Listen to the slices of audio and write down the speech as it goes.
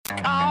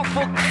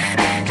Talking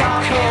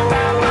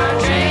about my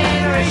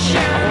generation.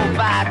 I hope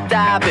I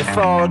die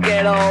before I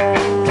get old.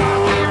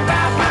 Talking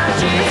about my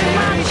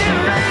generation.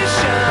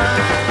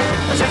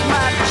 This is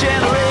my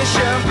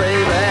generation,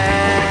 baby.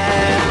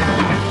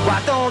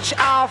 Why don't you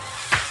all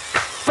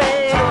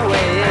fade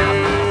away?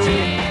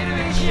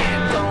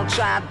 Don't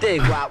try to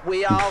dig what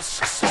we all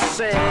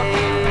say.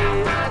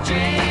 I'm not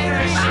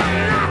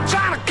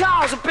trying to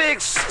cause a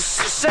big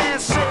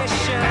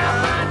sensation.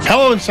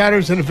 Hello,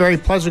 Insiders, and a very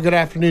pleasant good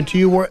afternoon to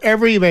you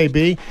wherever you may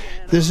be.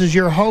 This is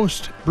your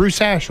host,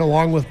 Bruce Ash,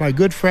 along with my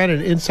good friend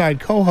and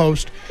inside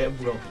co-host, Ed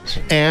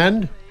Wilkinson.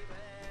 and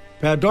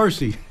Pat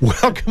Darcy.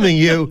 welcoming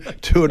you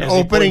to an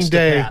opening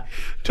day,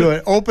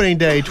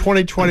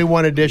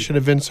 2021 edition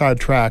of Inside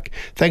Track.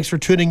 Thanks for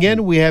tuning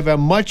in. We have a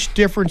much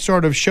different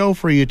sort of show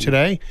for you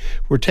today.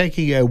 We're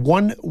taking a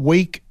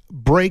 1-week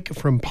break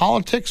from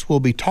politics.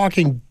 We'll be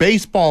talking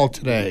baseball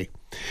today.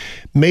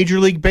 Major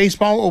League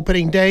Baseball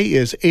opening day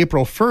is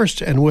April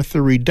 1st, and with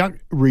the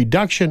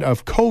reduction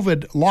of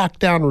COVID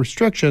lockdown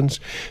restrictions,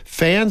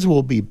 fans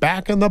will be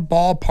back in the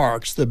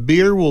ballparks. The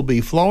beer will be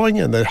flowing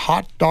and the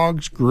hot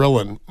dogs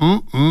grilling.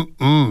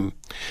 In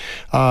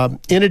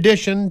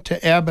addition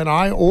to Eb and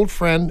I, old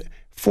friend,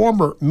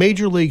 former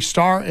Major League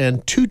star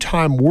and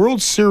two-time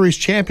World Series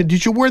champion.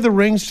 Did you wear the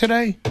rings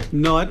today?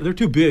 No, they're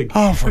too big.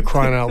 Oh, for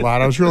crying out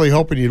loud. I was really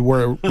hoping you'd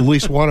wear at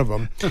least one of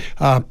them.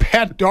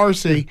 Pat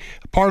Darcy,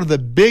 part of the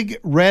Big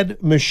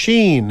Red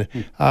Machine,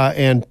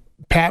 and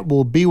Pat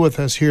will be with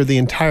us here the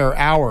entire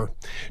hour.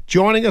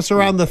 Joining us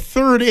around the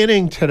third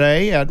inning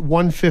today at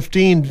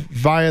 1:15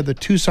 via the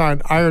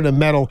Tucson Iron and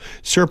Metal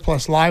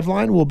Surplus Live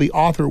Line will be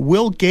author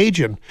Will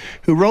Gajan,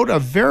 who wrote a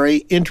very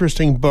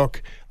interesting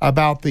book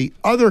about the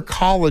other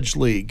college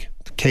league,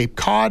 Cape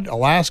Cod,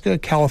 Alaska,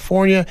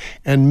 California,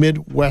 and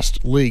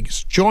Midwest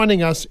leagues.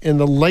 Joining us in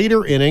the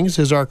later innings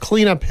is our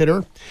cleanup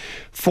hitter,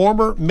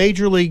 former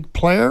Major League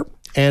player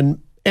and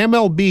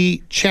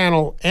MLB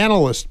channel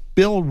analyst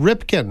Bill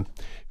Ripken,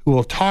 who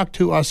will talk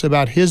to us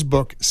about his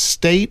book,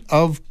 State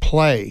of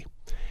Play,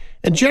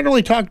 and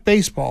generally talk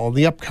baseball in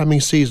the upcoming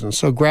season.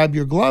 So grab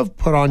your glove,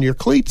 put on your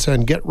cleats,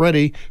 and get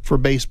ready for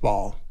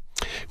baseball.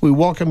 We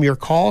welcome your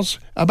calls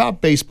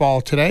about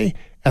baseball today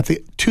at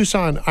the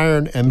Tucson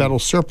Iron and Metal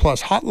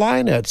Surplus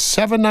Hotline at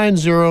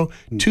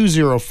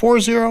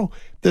 790-2040.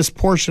 This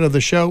portion of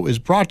the show is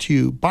brought to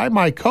you by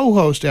my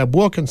co-host, Eb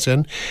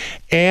Wilkinson,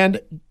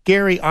 and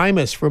Gary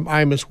Imus from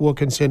Imus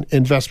Wilkinson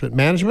Investment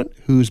Management,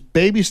 whose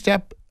baby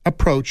step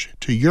approach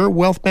to your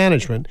wealth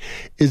management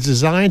is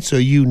designed so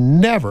you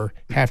never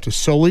have to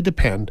solely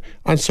depend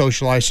on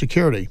socialized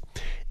security.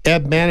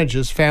 Eb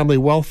manages family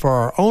wealth for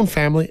our own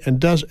family and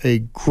does a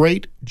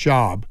great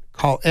job.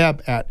 Call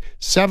Eb at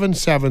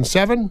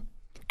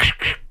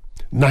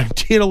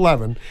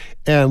 777-1911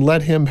 and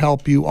let him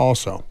help you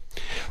also.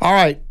 All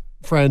right,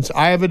 friends,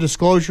 I have a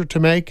disclosure to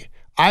make.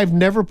 I've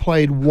never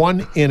played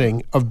one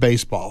inning of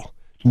baseball.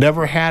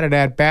 Never had an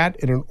at-bat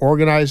in an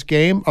organized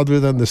game other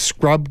than the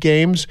scrub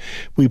games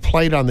we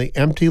played on the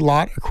empty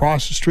lot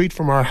across the street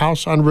from our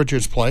house on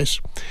Richards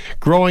Place.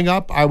 Growing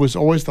up, I was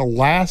always the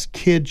last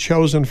kid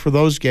chosen for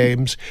those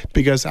games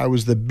because I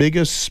was the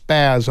biggest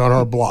spaz on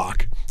our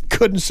block.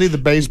 Couldn't see the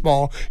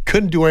baseball,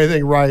 couldn't do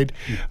anything right.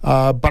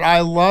 But I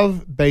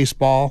love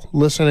baseball,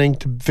 listening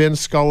to Vin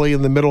Scully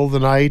in the middle of the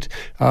night.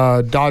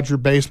 Dodger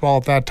baseball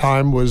at that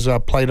time was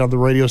played on the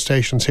radio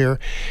stations here.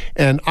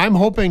 And I'm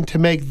hoping to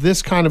make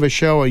this kind of a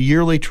show a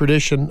yearly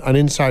tradition on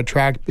Inside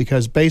Track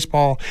because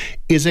baseball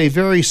is a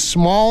very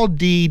small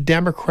d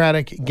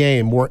democratic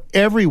game where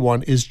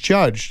everyone is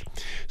judged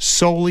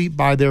solely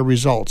by their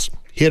results.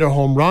 Hit a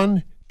home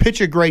run, pitch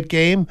a great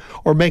game,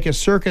 or make a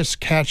circus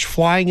catch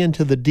flying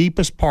into the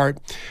deepest part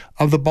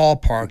of the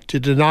ballpark to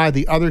deny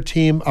the other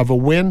team of a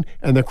win,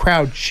 and the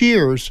crowd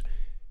cheers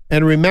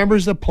and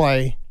remembers the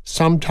play,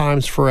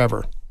 sometimes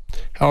forever.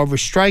 However,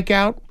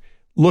 strikeout,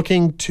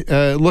 looking to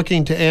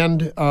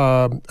end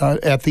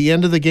at the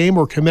end of the game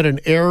or commit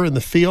an error in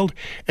the field,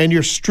 and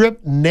you're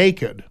stripped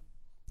naked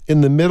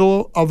in the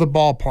middle of the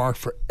ballpark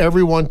for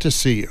everyone to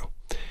see you.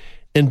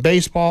 In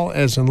baseball,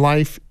 as in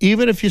life,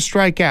 even if you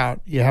strike out,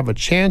 you have a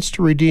chance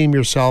to redeem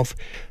yourself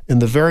in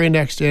the very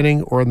next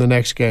inning or in the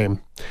next game.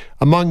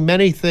 Among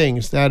many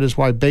things, that is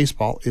why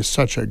baseball is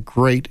such a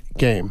great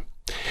game.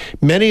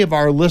 Many of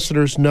our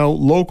listeners know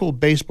local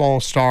baseball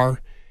star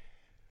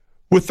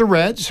with the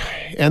Reds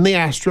and the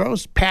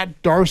Astros,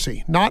 Pat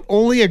Darcy. Not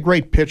only a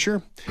great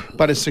pitcher,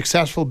 but a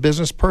successful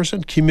business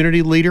person,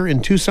 community leader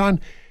in Tucson,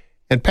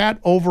 and Pat,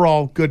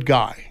 overall, good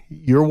guy.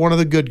 You're one of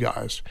the good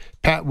guys.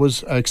 Pat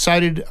was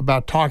excited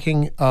about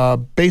talking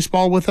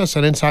baseball with us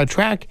on Inside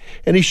Track,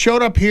 and he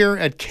showed up here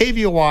at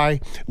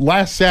KVOI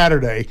last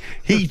Saturday.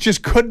 He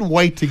just couldn't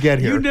wait to get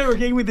here. You never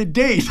gave me the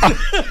date.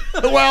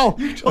 Well,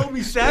 you told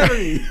me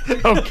Saturday.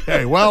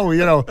 Okay, well,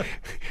 you know,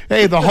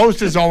 hey, the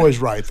host is always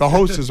right. The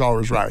host is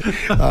always right.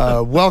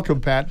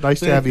 Welcome, Pat. Nice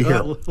to have you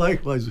here.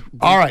 Likewise.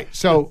 All right,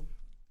 so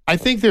I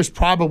think there's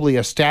probably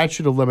a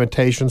statute of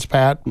limitations,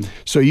 Pat,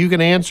 so you can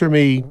answer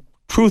me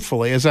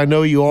truthfully, as I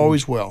know you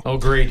always will. Oh,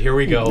 great. Here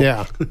we go.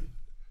 Yeah.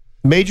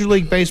 Major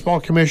League Baseball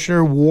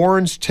commissioner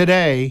warns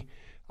today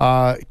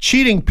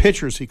cheating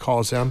pitchers, he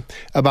calls them,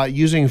 about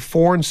using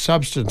foreign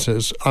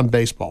substances on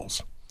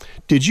baseballs.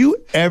 Did you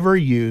ever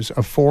use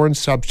a foreign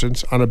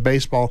substance on a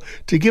baseball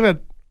to give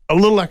it a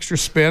little extra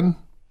spin?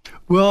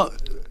 Well,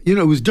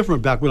 it was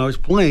different back when I was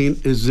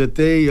playing, is that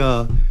they,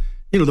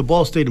 the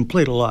ball stayed in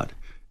plate a lot.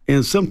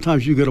 And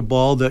sometimes you get a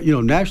ball that,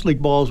 National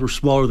League balls were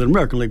smaller than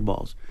American League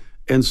balls.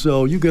 And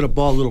so you get a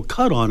ball, a little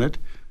cut on it,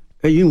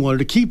 and you wanted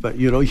to keep it,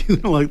 you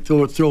don't want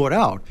to throw it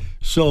out.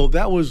 So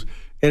that was,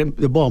 and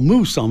the ball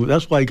moves some.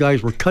 That's why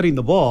guys were cutting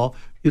the ball.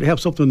 You'd have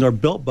something in their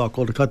belt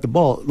buckle to cut the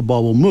ball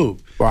will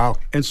move. Wow.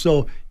 And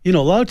so, a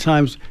lot of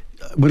times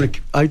when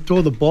I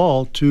throw the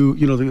ball to,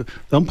 the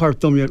umpire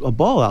throw me a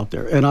ball out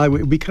there, and I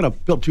would be kind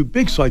of built too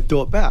big, so I'd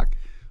throw it back.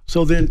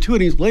 So then 2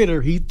 innings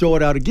later, he'd throw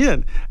it out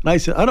again. And I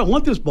said, I don't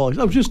want this ball. He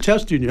said, I was just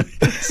testing you.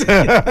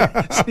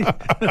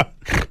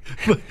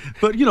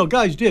 but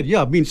guys did.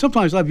 Yeah, I mean,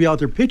 sometimes I'd be out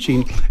there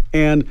pitching,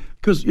 and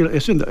because,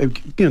 it's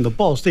the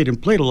ball stayed in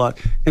plate a lot,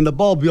 and the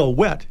ball would be all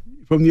wet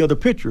from the other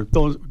pitcher.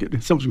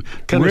 Some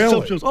kind really? of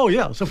substance. Oh,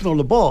 yeah, something on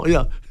the ball,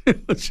 yeah.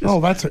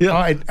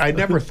 I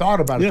never thought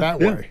about it that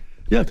way.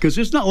 Yeah, because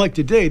it's not like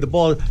today, the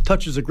ball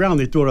touches the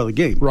ground, they throw it out of the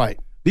game. Right.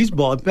 These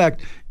balls, in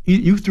fact,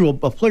 you threw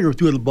a player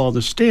threw the ball in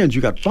the stands,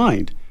 you got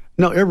fined.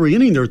 Now every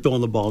inning they're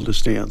throwing the ball in the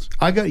stands.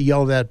 I got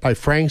yelled at by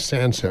Frank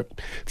Sansit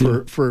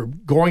for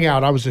going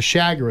out. I was a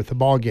shagger at the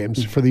ball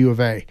games for the U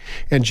of A,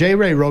 and J.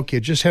 Ray Roque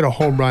had just hit a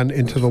home run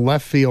into the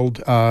left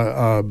field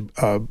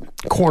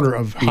corner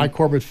of High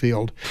Corbett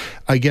Field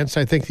against,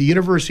 I think, the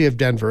University of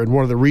Denver in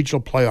one of the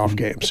regional playoff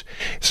games.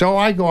 So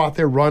I go out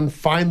there, run,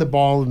 find the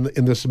ball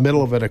in this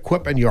middle of an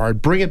equipment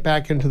yard, bring it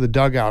back into the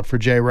dugout for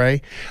J.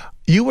 Ray.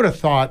 You would have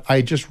thought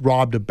I just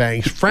robbed a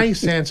bank. Frank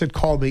Sansit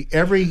called me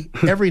every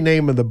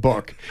name in the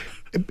book.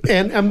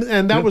 And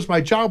that was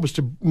my job, was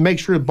to make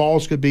sure the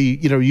balls could be,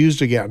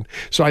 used again.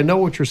 So I know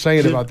what you're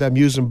saying about them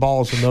using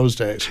balls in those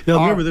days. Yeah,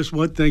 I remember this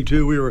one thing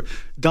too. We were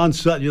Don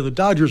Sutton, the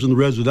Dodgers and the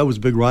Reds, that was a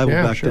big rival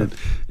back then.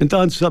 And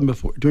Don Sutton,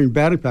 during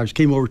batting practice,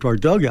 came over to our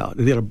dugout,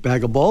 and they had a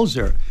bag of balls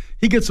there.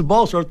 He gets the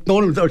ball, started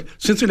throwing them to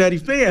Cincinnati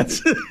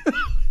fans.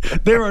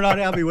 They were not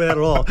happy with that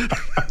at all.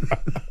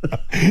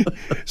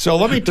 So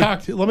let me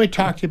talk to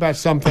you about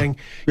something.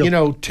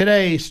 Yep.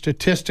 Today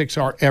statistics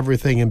are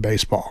everything in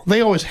baseball.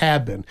 They always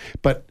have been,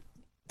 but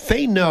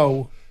they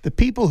know, the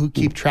people who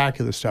keep track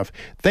of this stuff,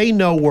 they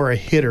know where a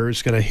hitter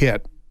is going to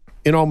hit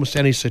in almost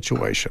any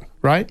situation,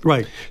 right?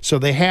 Right. So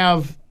they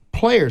have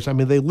players. I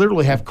mean, they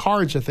literally have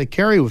cards that they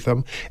carry with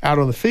them out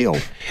on the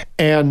field,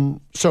 and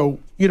so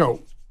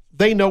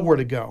they know where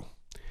to go.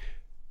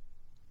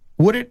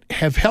 Would it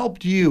have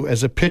helped you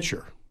as a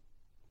pitcher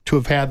to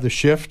have had the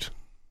shift?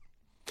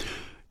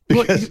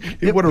 Because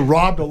it would have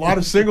robbed a lot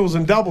of singles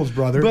and doubles,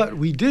 brother. But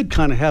we did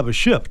kind of have a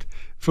shift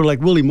for like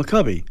Willie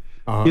McCovey.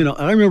 Uh-huh.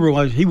 I remember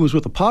when he was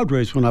with the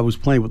Padres when I was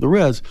playing with the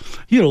Reds.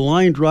 He had a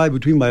line drive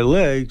between my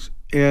legs,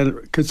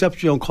 and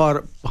Concepcion caught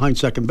it behind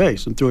second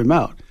base and threw him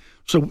out.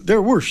 So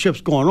there were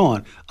shifts going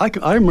on.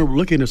 I remember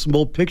looking at some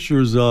old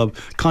pictures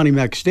of Connie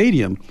Mack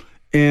Stadium,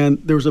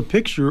 and there was a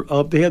picture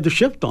of they had the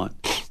shift on.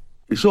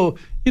 So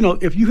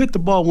if you hit the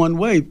ball one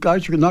way,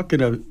 guys are not going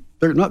to.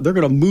 They're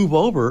going to move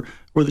over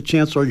where the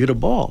chance are to get a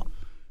ball.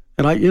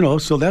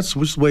 And so that's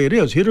just the way it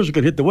is. Hitters are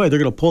going to hit the way. They're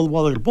going to pull the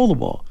ball. They're going to pull the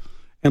ball.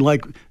 And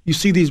like you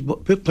see these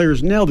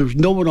players now, there's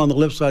no one on the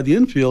left side of the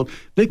infield.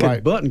 They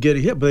could butt and get a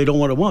hit, but they don't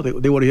want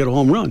to They want to hit a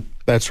home run.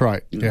 That's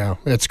right. Yeah,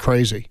 it's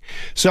crazy.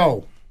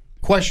 So,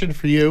 question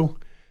for you.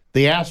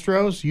 The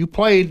Astros, you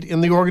played in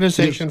the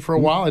organization for a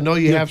while. I know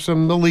you have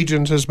some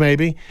allegiances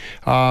maybe.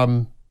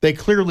 They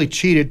clearly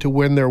cheated to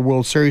win their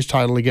World Series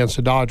title against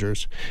the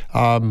Dodgers.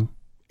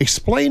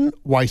 Explain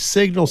why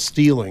signal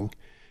stealing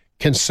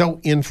can so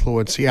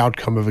influence the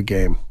outcome of a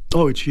game.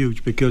 Oh, it's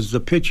huge because the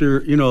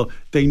pitcher,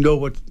 they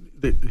know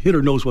the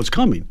hitter knows what's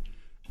coming.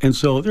 And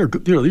so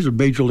these are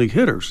major league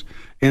hitters.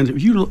 And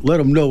if you let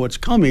them know what's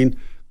coming,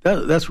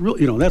 that's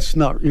real, that's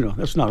not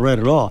right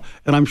at all.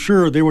 And I'm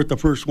sure they weren't the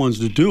first ones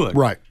to do it.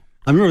 Right.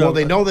 I remember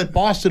they know that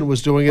Boston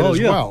was doing it as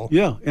well.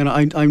 Yeah, and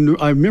I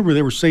remember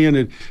they were saying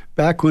it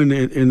back when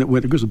it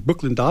was the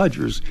Brooklyn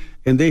Dodgers,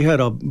 and they had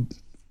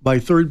by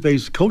third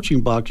base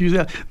coaching box,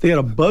 they had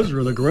a buzzer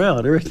on the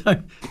ground. Every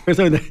time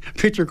the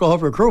pitcher called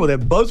for a curve,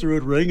 that buzzer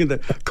would ring, and the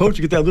coach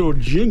would get that little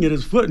jing at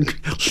his foot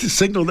and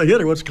signal the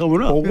hitter what's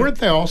coming up. Well, weren't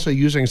they also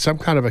using some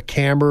kind of a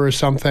camera or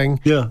something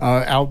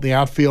out in the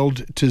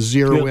outfield to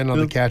zero in on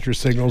the catcher's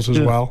signals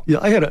as well? Yeah,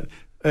 I had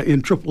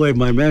in AAA,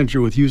 my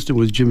manager with Houston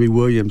was Jimmy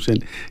Williams,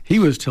 and he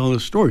was telling a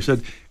story. He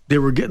said they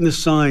were getting the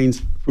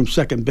signs from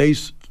second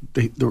base.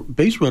 The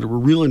base runner were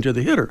reeling to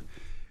the hitter.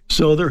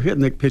 So they're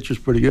hitting the pitchers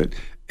pretty good.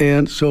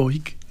 And so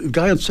the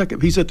guy on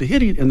second, he's at the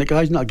hitting, and the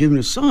guy's not giving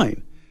a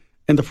sign.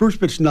 And the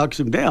first pitch knocks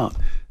him down.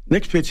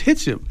 Next pitch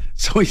hits him.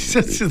 So he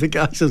says to the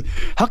guy,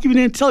 how come you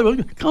didn't tell me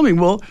what's coming?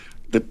 Well,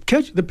 the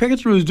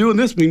pitcher was doing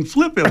this,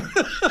 flip him.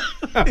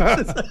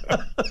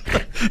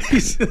 He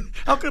said,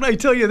 how can I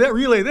tell you that,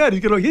 relay that?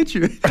 He's going to hit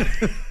you.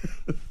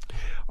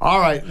 All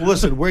right,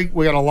 listen, we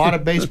got a lot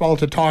of baseball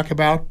to talk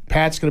about.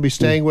 Pat's going to be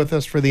staying with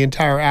us for the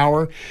entire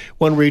hour.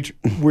 When we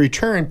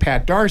return,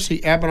 Pat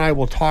Darcy, Eb and I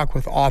will talk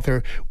with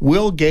author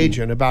Will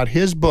Gajan about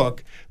his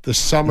book, The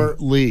Summer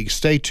League.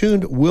 Stay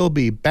tuned. We'll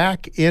be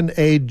back in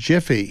a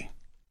jiffy.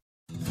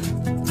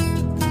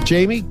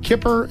 Jamie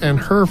Kipper and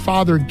her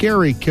father,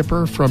 Gary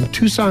Kipper, from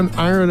Tucson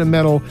Iron and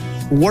Metal.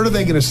 What are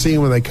they going to see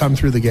when they come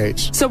through the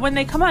gates? So when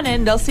they come on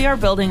in, they'll see our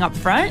building up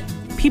front.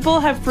 People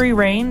have free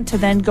reign to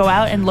then go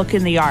out and look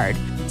in the yard.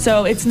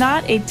 So it's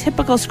not a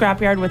typical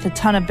scrapyard with a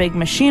ton of big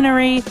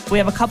machinery. We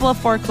have a couple of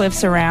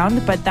forklifts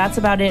around, but that's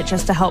about it,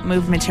 just to help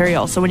move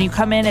material. So when you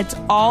come in, it's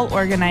all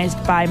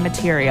organized by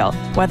material,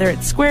 whether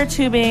it's square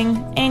tubing,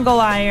 angle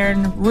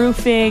iron,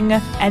 roofing,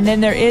 and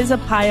then there is a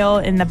pile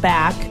in the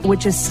back,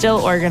 which is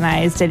still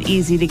organized and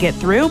easy to get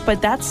through,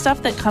 but that's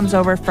stuff that comes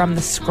over from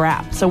the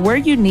scrap. So we're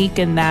unique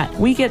in that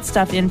we get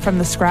stuff in from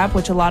the scrap,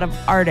 which a lot of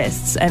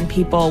artists and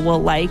people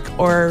will like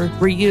or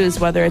reuse,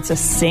 whether it's a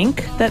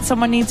sink that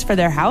someone needs for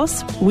their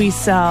house. We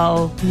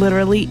sell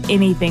literally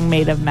anything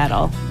made of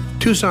metal.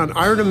 Tucson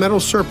Iron and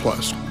Metal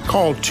Surplus.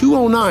 Call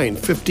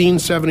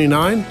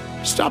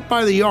 209-1579. Stop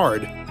by the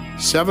yard,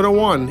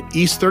 701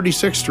 East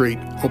 36th Street.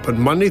 Open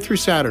Monday through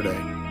Saturday.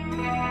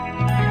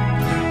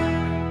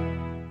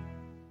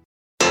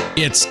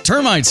 It's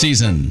termite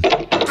season.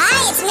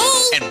 Hi, it's me.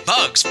 And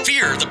bugs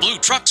fear the blue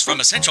trucks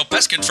from Essential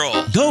Pest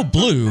Control. Go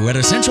blue at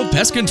Essential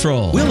Pest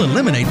Control. We'll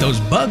eliminate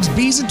those bugs,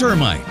 bees, and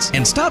termites.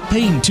 And stop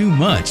paying too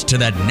much to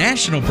that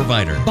national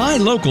provider. Buy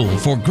local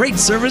for great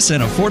service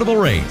and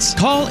affordable rates.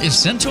 Call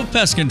Essential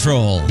Pest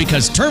Control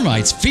because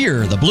termites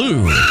fear the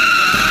blue. Run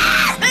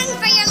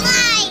for your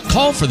life.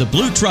 Call for the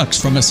blue trucks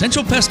from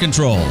Essential Pest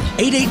Control.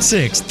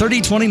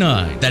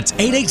 886-3029. That's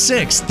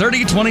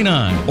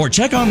 886-3029. Or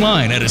check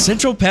online at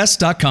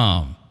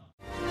essentialpest.com.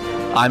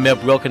 I'm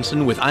Eb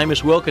Wilkinson with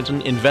Imus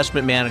Wilkinson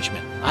Investment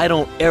Management. I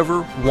don't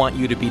ever want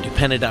you to be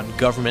dependent on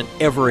government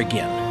ever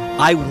again.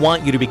 I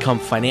want you to become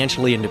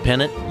financially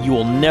independent. You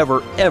will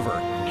never, ever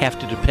have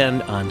to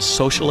depend on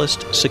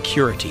socialist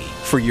security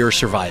for your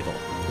survival.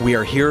 We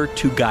are here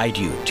to guide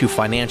you to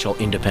financial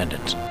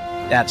independence.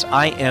 That's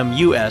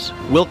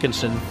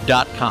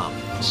imuswilkinson.com,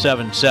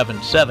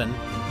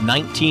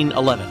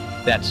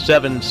 777-1911. That's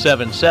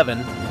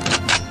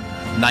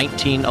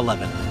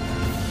 777-1911.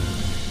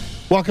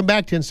 Welcome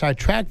back to Inside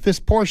Track. This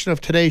portion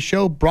of today's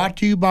show brought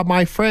to you by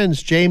my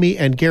friends Jamie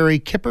and Gary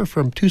Kipper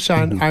from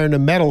Tucson Iron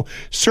and Metal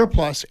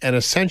Surplus and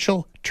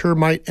Essential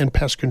Termite and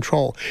Pest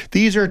Control.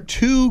 These are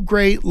two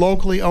great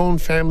locally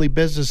owned family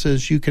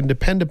businesses you can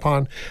depend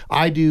upon.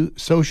 I do,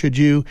 so should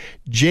you.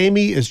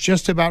 Jamie is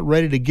just about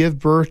ready to give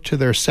birth to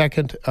their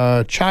second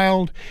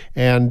child,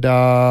 and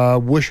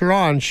wish her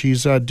on.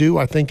 She's due,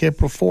 I think,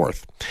 April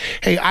 4th.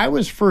 Hey, I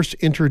was first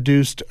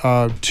introduced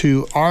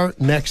to our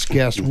next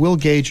guest, Will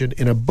Gajan,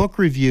 in a book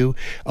review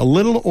a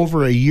little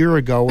over a year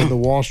ago in the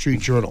Wall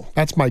Street Journal.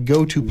 That's my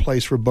go-to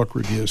place for book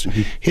reviews.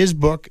 His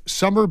book,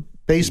 Summer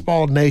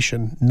Baseball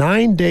Nation,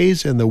 9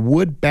 Days in the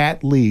Wood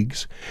Bat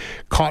Leagues,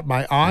 caught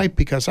my eye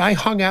because I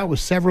hung out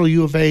with several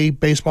U of A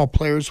baseball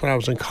players when I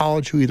was in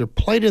college who either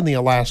played in the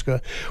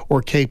Alaska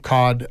or Cape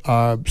Cod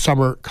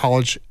Summer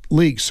College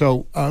League.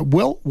 So,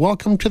 Will,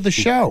 welcome to the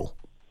show.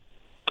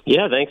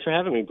 Yeah, thanks for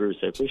having me, Bruce.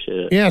 I appreciate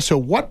it. Yeah, so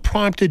what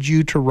prompted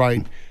you to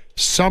write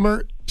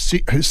Summer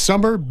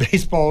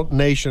Baseball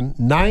Nation,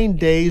 9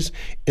 Days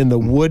in the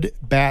Wood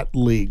Bat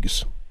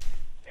Leagues?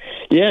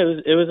 Yeah,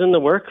 it was in the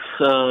works,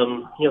 for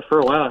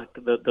a while.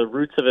 The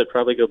roots of it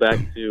probably go back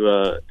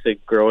to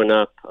growing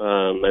up.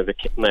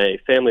 My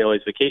family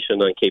always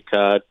vacationed on Cape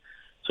Cod,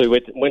 so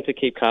we went to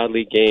Cape Cod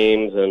League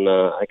games, and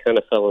I kind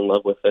of fell in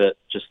love with it.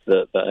 Just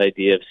the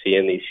idea of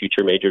seeing these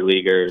future major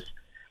leaguers,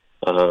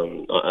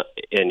 and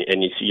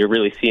you're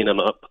really seeing them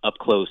up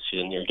close,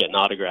 and you're getting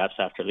autographs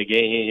after the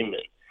game,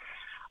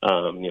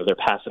 and they're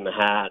passing the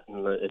hat,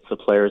 and it's the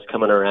players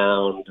coming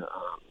around.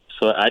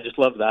 So I just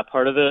loved that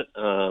part of it.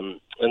 And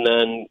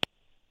then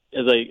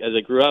as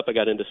I grew up, I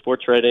got into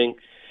sports writing,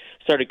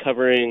 started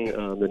covering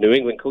the New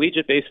England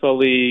Collegiate Baseball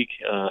League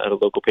at a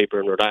local paper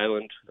in Rhode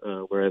Island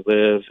where I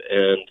live,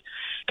 and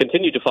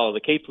continued to follow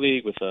the Cape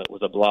League with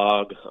a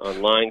blog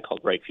online called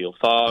Right Field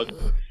Fog.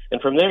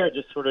 And from there, I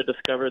just sort of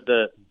discovered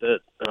that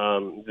there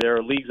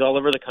are leagues all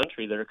over the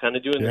country that are kind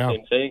of doing the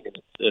same thing.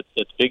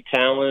 It's big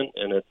talent,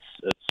 and it's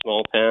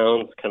small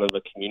towns, kind of a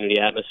community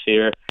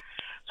atmosphere.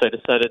 So I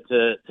decided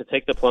to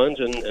take the plunge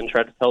and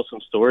try to tell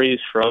some stories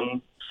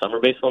from Summer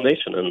Baseball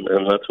Nation, and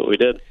that's what we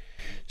did.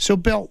 So,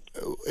 Bill,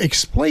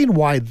 explain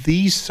why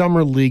these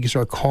summer leagues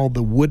are called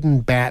the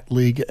Wooden Bat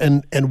League,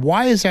 and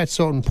why is that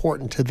so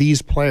important to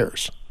these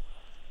players?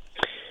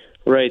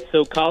 Right.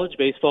 So college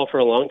baseball for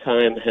a long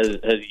time has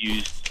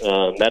used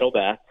metal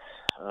bats,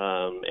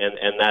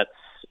 and that's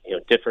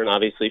different,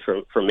 obviously,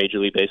 from Major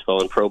League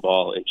Baseball and pro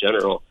ball in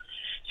general.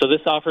 So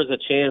this offers a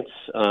chance,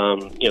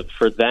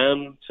 for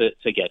them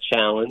to get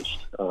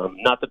challenged.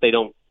 Not that they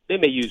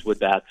may use wood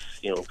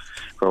bats,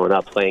 growing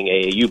up playing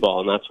AAU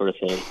ball and that sort of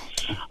thing.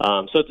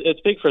 So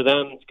it's big for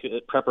them,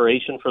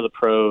 preparation for the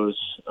pros,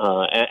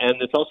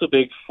 and it's also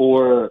big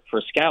for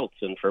scouts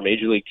and for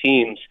major league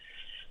teams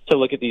to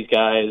look at these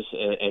guys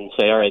and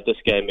say, all right, this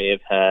guy may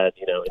have had,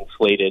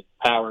 inflated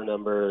power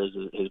numbers,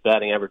 his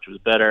batting average was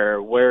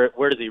better. Where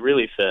does he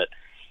really fit?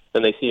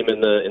 Then they see him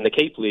in the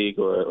Cape League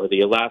or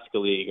the Alaska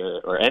League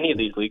or any of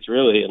these leagues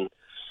really, and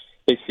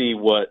they see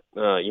what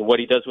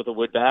he does with a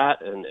wood bat,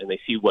 and they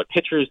see what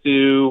pitchers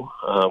do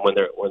when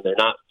they're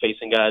not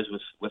facing guys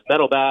with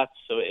metal bats.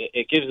 So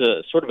it gives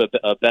a sort of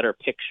a better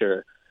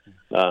picture,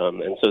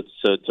 and so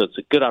it's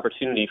a good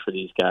opportunity for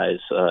these guys,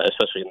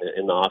 especially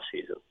in the off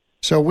season.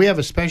 So we have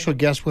a special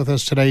guest with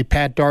us today,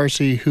 Pat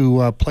Darcy,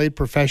 who played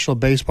professional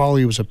baseball.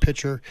 He was a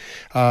pitcher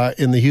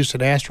in the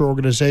Houston Astro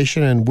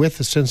organization and with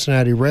the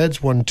Cincinnati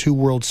Reds, won 2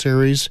 World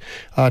Series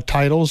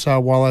titles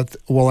while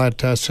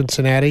at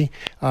Cincinnati.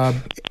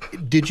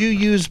 Did you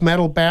use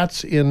metal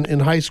bats in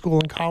high school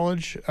and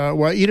college?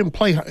 Well, you didn't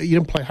play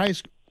high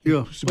school.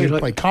 Yeah, you didn't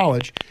play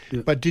college,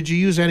 yeah. But did you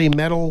use any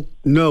metal?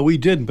 No, we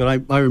didn't.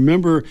 But I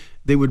remember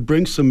they would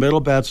bring some metal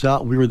bats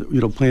out. We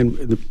were playing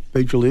in the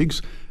major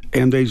leagues.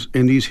 And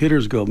these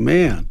hitters go,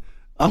 man,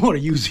 I want to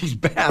use these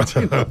bats.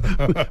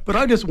 But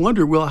I just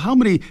wonder, well, how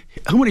many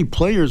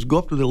players go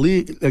up to the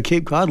league,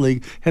 Cape Cod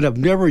League, and have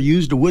never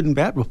used a wooden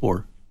bat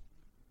before?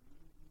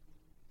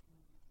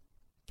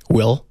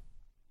 Will?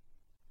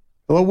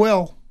 Hello,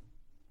 Will.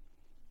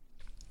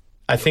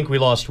 I think we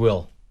lost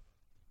Will.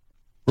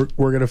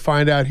 We're going to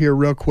find out here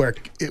real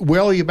quick.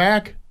 Will, are you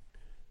back?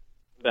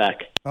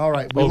 Back. All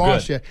right, we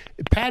lost you.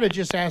 Pat had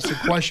just asked the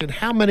question,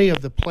 how many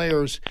of the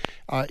players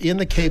in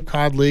the Cape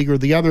Cod League or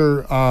the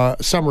other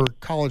summer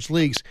college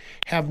leagues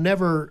have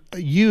never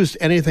used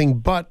anything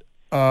but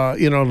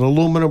an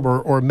aluminum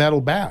or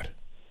metal bat?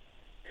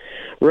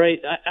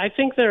 Right. I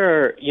think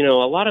there are,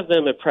 a lot of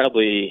them have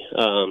probably,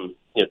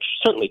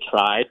 certainly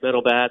tried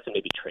metal bats and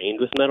maybe trained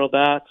with metal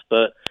bats,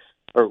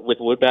 or with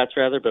wood bats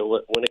rather, but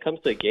when it comes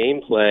to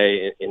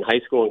gameplay in high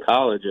school and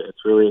college, it's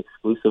really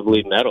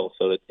exclusively metal,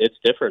 so it's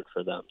different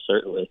for them,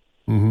 certainly.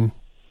 Mm-hmm.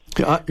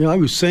 Yeah, I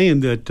was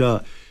saying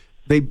that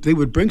they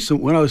would bring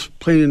some, when I was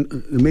playing in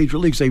the major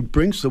leagues, they'd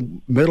bring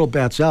some metal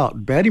bats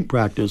out, batting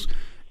practice,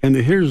 and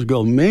the hitters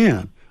go,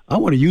 man, I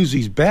want to use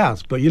these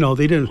bats, but,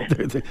 they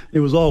didn't, it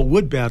was all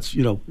wood bats,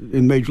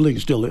 in major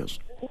leagues, still is.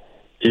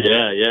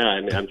 Yeah, I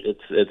mean,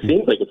 it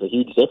seems like it's a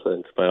huge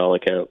difference by all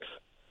accounts.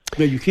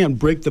 Yeah, you can't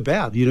break the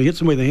bat. Hit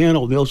somebody with the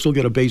handle, they'll still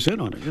get a base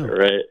hit on it. Yeah.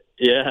 Right.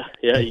 Yeah,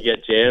 you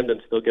get jammed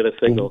and still get a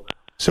single.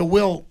 So,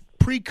 Will,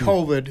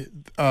 pre-COVID,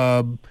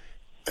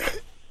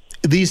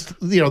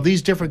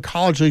 these different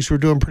college leagues were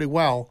doing pretty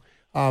well.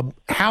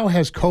 How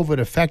has COVID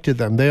affected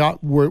them?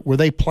 Were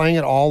they playing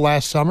it all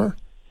last summer?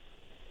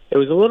 It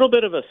was a little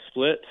bit of a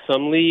split.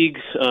 Some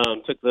leagues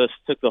took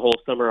the whole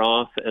summer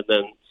off, and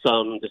then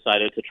some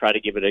decided to try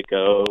to give it a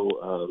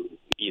go,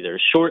 either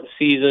short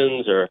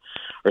seasons or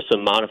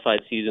some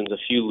modified seasons. A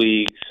few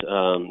leagues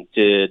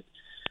did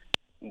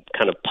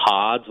kind of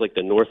pods, like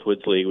the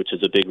Northwoods League, which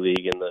is a big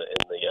league in the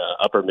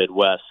upper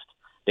Midwest.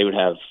 They would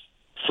have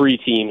 3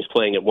 teams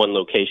playing at one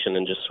location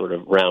and just sort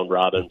of round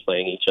robin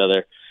playing each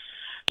other.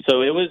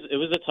 So it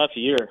was a tough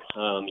year.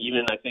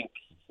 Even I think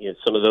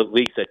some of the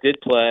leagues that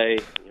did play,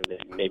 they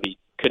maybe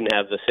couldn't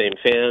have the same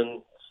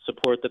fan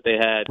support that they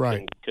had,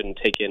 right. couldn't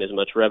take in as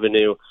much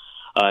revenue.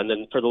 And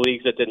then for the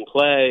leagues that didn't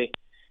play,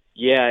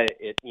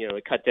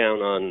 it cut down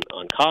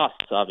on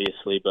costs,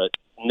 obviously, but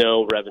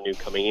no revenue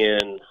coming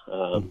in.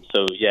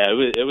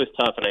 It was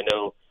tough, and I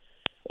know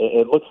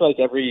it looks like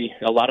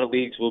a lot of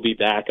leagues will be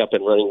back up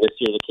and running this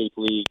year. The Cape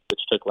League,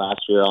 which took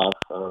last year off,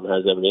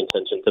 has every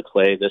intention to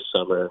play this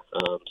summer.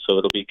 So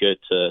it'll be good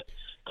to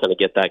kind of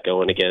get that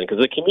going again, because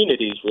the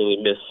communities really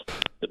miss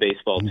the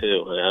baseball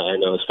too. I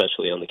know,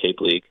 especially on the Cape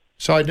League.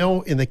 So I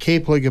know in the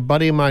Cape League, a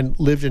buddy of mine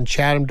lived in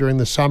Chatham during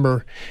the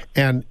summer,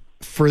 and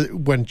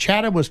when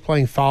Chatham was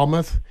playing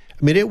Falmouth,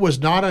 I mean, it was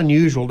not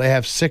unusual to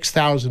have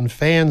 6,000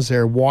 fans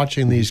there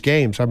watching these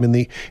games. I mean,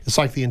 it's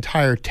like the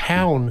entire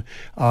town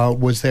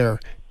was there.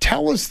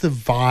 Tell us the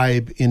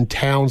vibe in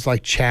towns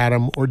like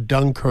Chatham or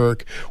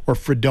Dunkirk or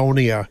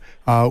Fredonia,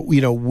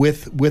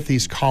 with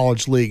these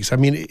college leagues. I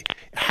mean,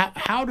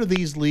 how do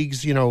these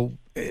leagues,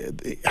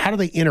 how do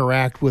they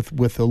interact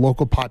with the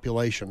local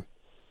population?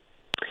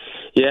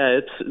 Yeah,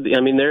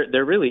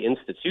 they're really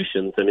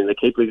institutions. I mean, the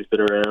Cape League's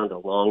been around a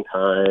long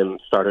time,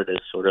 started as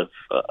sort of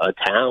a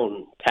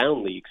town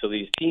league. So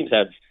these teams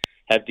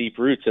have deep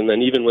roots. And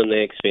then even when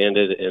they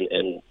expanded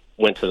and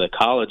went to the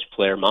college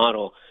player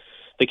model,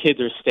 the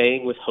kids are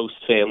staying with host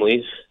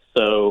families.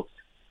 So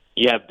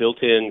you have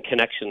built-in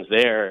connections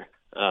there.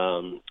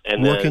 And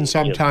working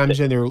sometimes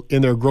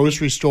in their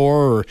grocery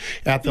store or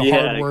at the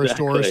hardware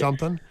store or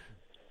something.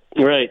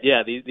 Right,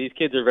 yeah. These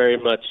kids are very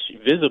much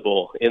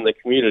visible in the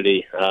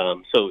community.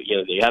 So,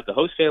 you have the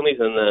host families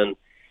and then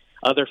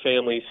other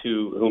families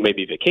who may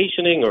be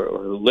vacationing or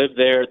who live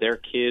there. Their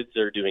kids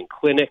are doing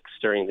clinics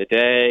during the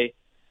day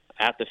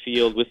at the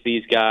field with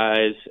these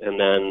guys, and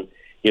then,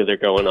 they're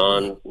going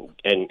on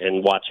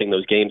and watching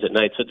those games at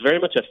night. So it's very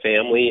much a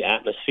family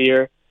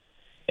atmosphere.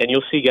 and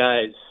you'll see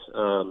guys,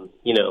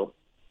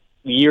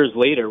 years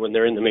later when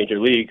they're in the major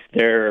leagues,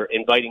 they're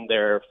inviting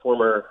their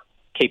former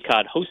Cape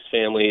Cod host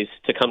families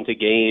to come to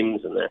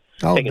games, and they're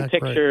taking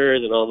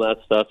pictures and all that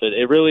stuff.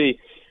 It really,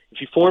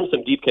 if you form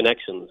some deep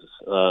connections,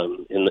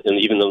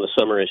 even though the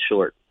summer is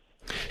short.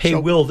 Hey,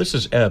 Will, this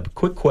is Ebb.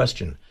 Quick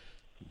question.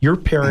 Your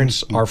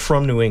parents are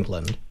from New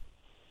England.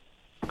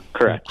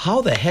 Correct.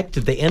 How the heck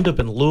did they end up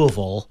in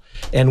Louisville,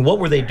 and what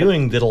were they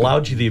doing that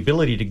allowed you the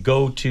ability to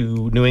go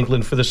to New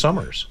England for the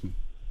summers?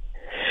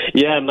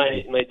 Yeah,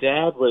 my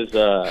dad was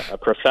a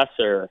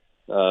professor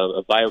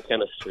of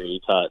biochemistry.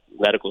 He taught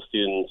medical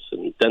students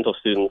and dental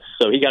students,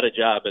 so he got a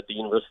job at the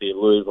University of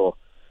Louisville.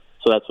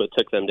 So that's what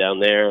took them down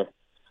there.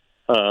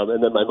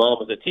 And then my mom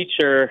was a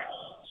teacher,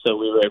 so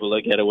we were able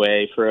to get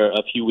away for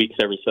a few weeks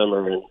every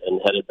summer and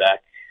headed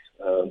back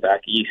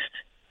east.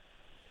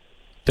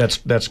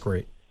 That's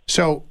great.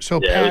 So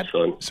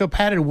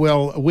Pat and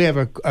Will, we have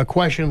a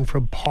question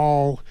from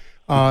Paul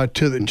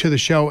to the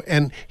show,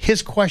 and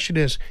his question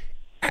is,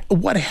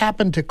 what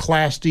happened to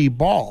Class D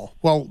ball?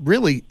 Well,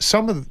 really,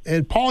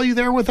 and Paul, are you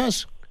there with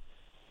us?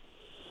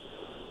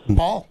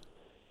 Paul?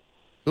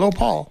 Hello,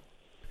 Paul.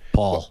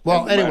 Paul.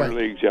 Well, anyway. Minor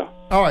leagues, yeah.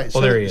 All right.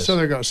 There he is. So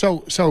there you go.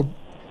 So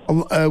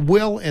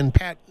Will and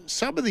Pat,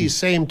 some of these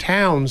same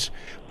towns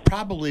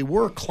probably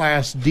were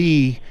Class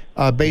D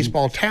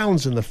baseball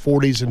towns in the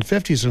 40s and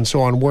 50s and so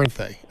on, weren't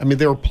they? I mean,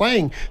 they were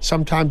playing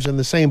sometimes in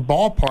the same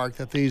ballpark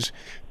that these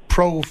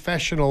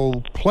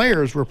professional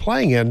players were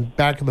playing in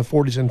back in the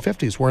 40s and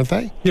 50s, weren't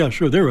they? Yeah,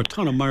 sure. There were a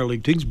ton of minor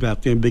league teams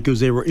back then because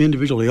they were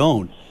individually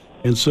owned.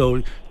 And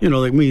so,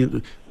 no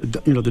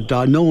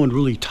one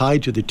really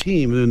tied to the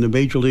team. And then the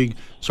major league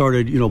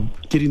started,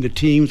 getting the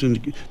teams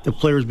and the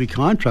players be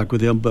contract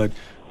with them. But,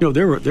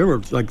 there were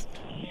like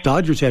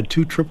Dodgers had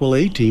 2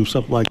 AAA teams,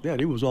 something like that.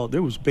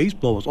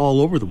 Baseball was all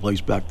over the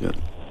place back then.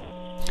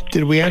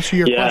 Did we answer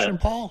your question,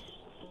 Paul?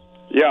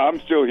 Yeah,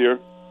 I'm still here.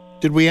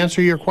 Did we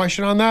answer your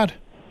question on that?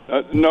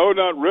 No,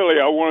 not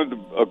really. I wanted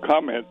a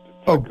comment.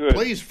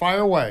 Please, fire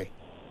away.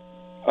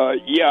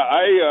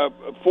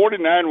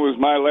 49 was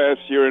my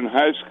last year in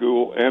high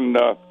school, and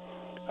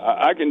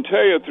I can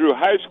tell you through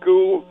high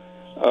school,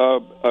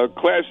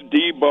 Class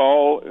D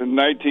ball in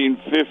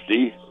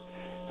 1950,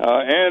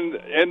 and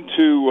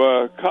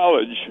into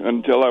college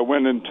until I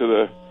went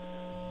into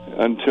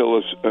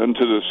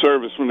the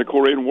service when the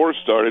Korean War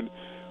started.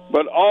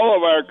 But all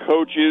of our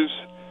coaches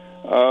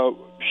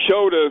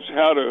showed us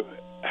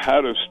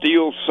how to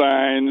steal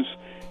signs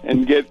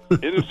and get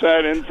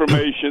inside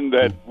information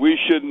that we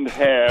shouldn't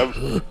have,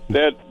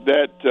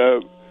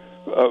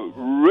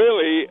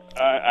 really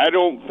I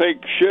don't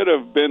think should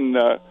have been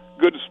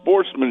good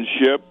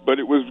sportsmanship, but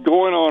it was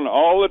going on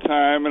all the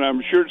time, and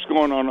I'm sure it's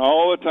going on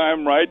all the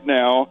time right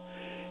now,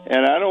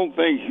 and I don't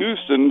think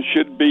Houston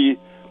should be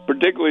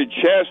particularly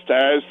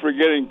chastised for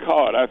getting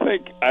caught. I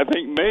think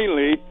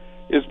mainly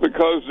it's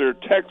because they're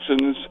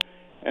Texans,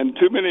 and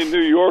too many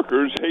New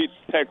Yorkers hate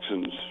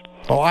Texans.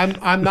 Well,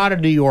 I'm not a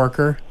New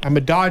Yorker. I'm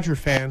a Dodger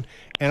fan,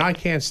 and I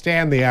can't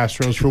stand the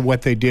Astros for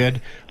what they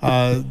did.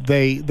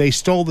 They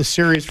stole the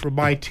series from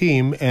my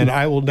team, and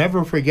I will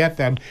never forget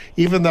them.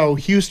 Even though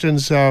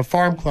Houston's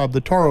farm club, the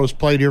Toros,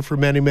 played here for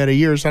many, many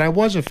years, and I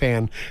was a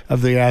fan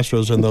of the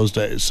Astros in those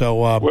days. So,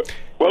 well,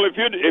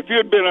 if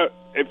you'd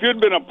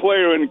been a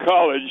player in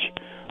college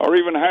or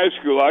even high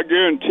school, I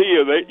guarantee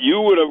you that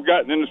you would have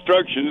gotten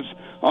instructions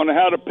on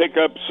how to pick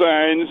up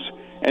signs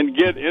and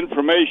get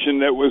information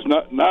that was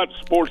not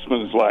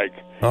sportsmanlike.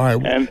 All right.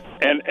 And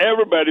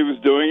everybody was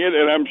doing it,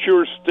 and I'm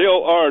sure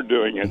still are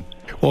doing it.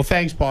 Well,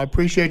 thanks, Paul. I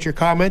appreciate your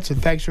comments, and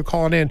thanks for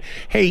calling in.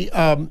 Hey,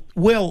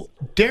 Will,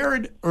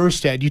 Darren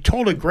Erstad, you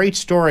told a great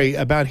story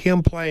about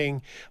him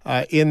playing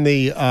in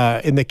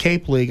the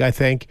Cape League, I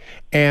think.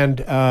 And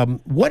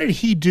what did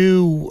he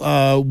do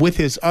with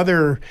his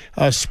other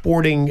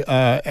sporting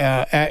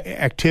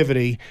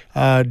activity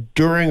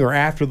during or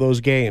after those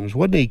games?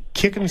 Wasn't he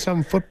kicking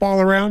some football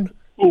around?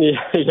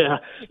 Yeah.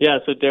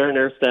 So Darren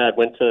Erstad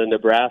went to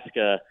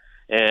Nebraska,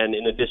 and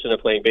in addition to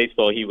playing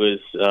baseball, he was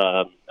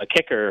a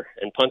kicker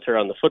and punter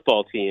on the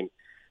football team.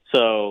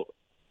 So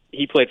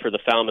he played for the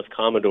Falmouth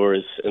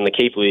Commodores in the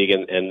Cape League,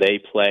 and they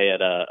play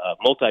at a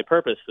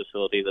multi-purpose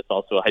facility that's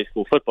also a high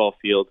school football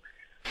field.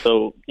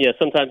 So, yeah,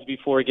 sometimes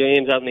before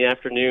games out in the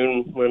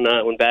afternoon when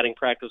batting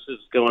practice is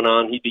going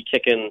on, he'd be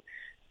kicking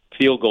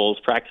field goals,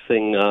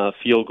 practicing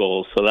field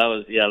goals. So that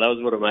was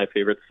one of my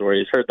favorite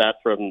stories. Heard that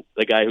from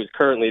the guy who's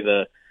currently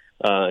the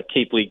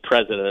Cape League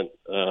president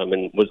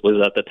and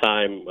was at the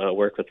time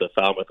worked with the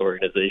Falmouth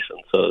organization.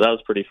 So that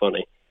was pretty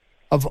funny.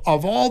 Of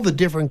all the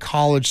different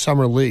college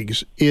summer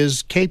leagues,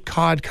 is Cape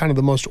Cod kind of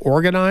the most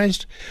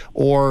organized,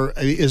 or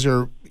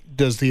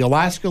does the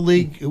Alaska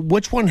League?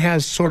 Which one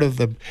has sort of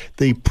the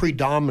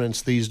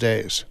predominance these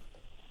days?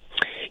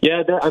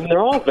 Yeah, they're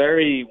all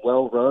very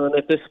well run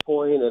at this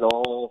point, and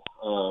all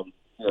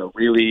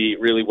really,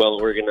 really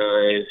well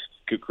organized.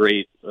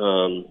 Great,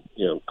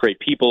 great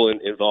people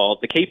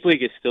involved. The Cape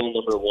League is still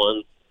number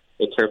one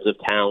in terms of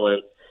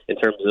talent, in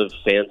terms of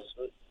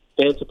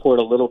fan support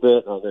a little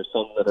bit. There's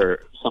some other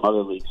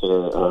leagues that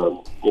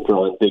are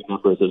drawing big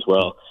numbers as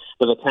well.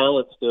 But the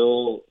talent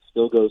still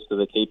goes to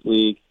the Cape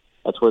League.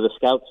 That's where the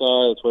scouts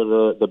are. That's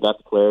where the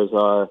best players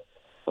are.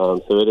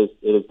 So it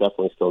is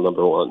definitely still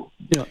number one.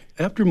 Yeah.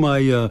 After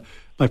my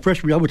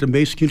freshman year, I went to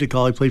Mason Community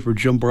College, played for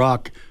Jim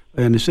Brock,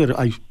 and they said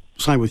I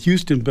signed with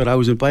Houston, but I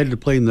was invited to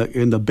play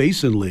in the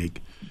Basin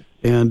League,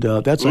 and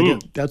that's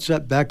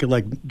set back in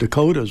like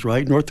Dakotas,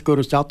 right? North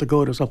Dakota, South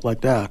Dakota, stuff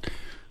like that.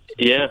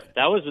 Yeah,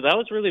 that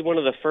was really one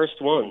of the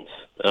first ones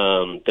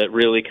that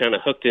really kind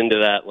of hooked into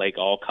that like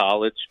all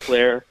college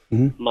player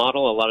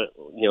model. A lot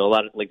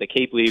of like the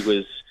Cape League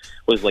was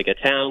like a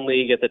town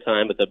league at the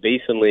time, but the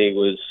Basin League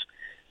was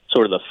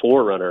sort of the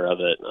forerunner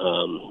of it,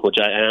 which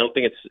I don't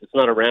think it's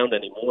not around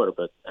anymore.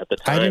 But at the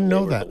time, I didn't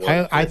know that.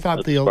 I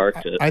thought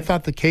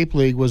the Cape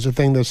League was the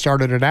thing that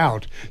started it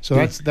out. So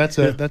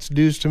that's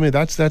news to me.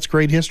 That's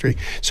great history.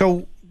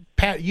 So,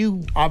 Pat,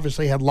 you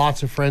obviously had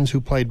lots of friends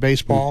who played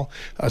baseball,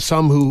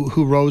 some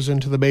who rose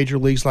into the major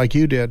leagues like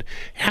you did.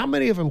 How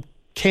many of them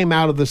came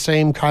out of the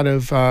same kind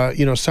of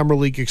summer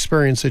league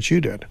experience that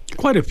you did?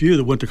 Quite a few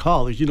that went to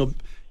college.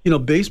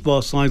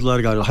 Baseball signs a lot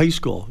of guys to high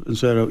school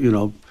instead of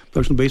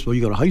professional baseball.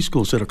 You go to high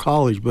school instead of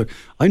college. But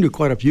I knew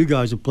quite a few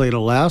guys that played in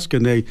Alaska,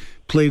 and they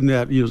played in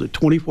that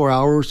 24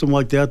 hours or something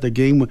like that. The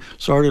game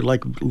started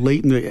like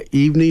late in the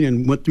evening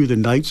and went through the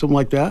night, something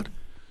like that.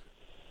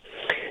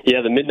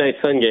 Yeah, the Midnight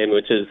Sun game,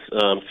 which is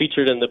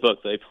featured in the book.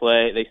 They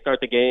start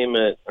the game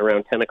at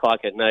around 10 o'clock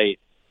at night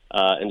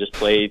and just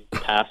play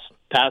past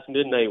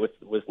midnight with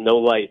no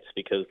lights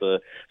because the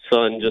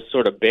sun just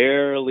sort of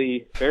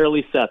barely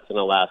sets in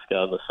Alaska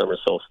on the summer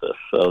solstice.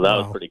 So that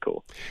was pretty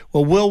cool.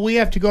 Well, Will, we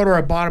have to go to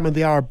our bottom of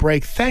the hour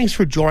break. Thanks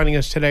for joining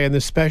us today on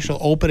this special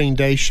opening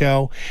day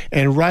show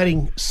and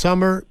writing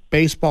Summer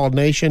Baseball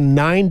Nation,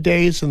 9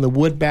 days in the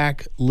Wood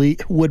Bat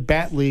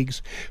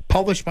Leagues,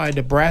 published by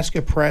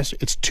Nebraska Press.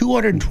 It's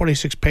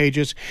 226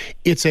 pages.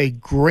 It's a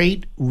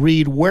great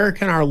read. Where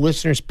can our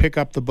listeners pick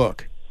up the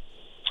book?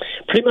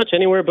 Pretty much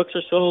anywhere books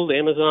are sold,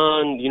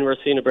 Amazon,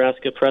 University of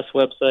Nebraska Press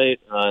website.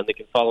 They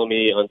can follow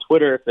me on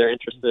Twitter if they're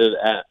interested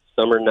at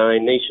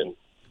Summer9Nation.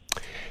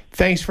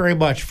 Thanks very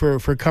much for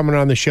coming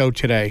on the show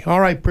today. All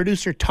right,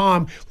 producer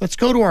Tom, let's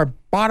go to our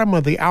bottom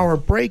of the hour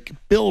break.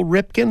 Bill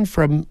Ripken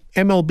from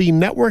MLB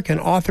Network and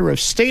author of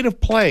State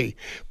of Play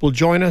will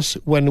join us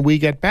when we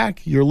get back.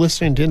 You're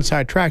listening to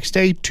Inside Track.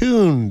 Stay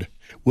tuned.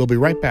 We'll be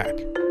right back.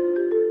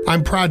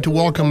 I'm proud to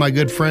welcome my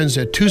good friends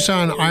at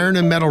Tucson Iron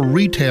and Metal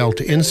Retail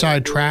to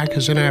Inside Track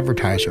as an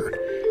advertiser.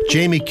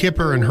 Jamie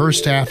Kipper and her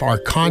staff are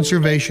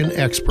conservation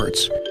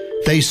experts.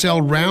 They sell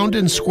round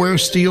and square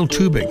steel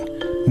tubing,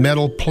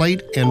 metal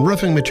plate and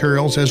roofing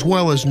materials, as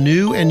well as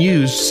new and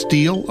used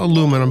steel,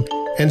 aluminum,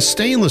 and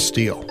stainless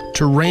steel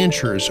to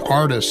ranchers,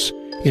 artists,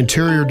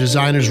 interior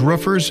designers,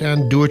 roofers,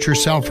 and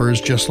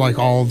do-it-yourselfers, just like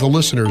all of the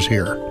listeners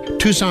here.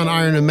 Tucson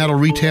Iron and Metal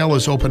Retail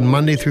is open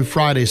Monday through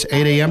Fridays,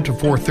 8 a.m. to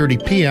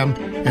 4:30 p.m.,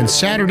 and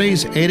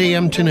Saturdays, 8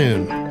 a.m. to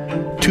noon.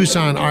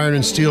 Tucson Iron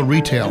and Steel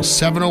Retail,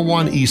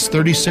 701 East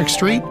 36th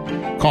Street.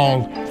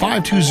 Call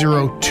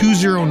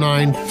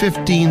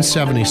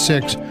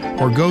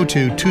 520-209-1576 or go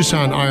to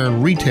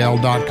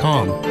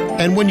TucsonIronRetail.com.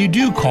 And when you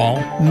do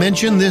call,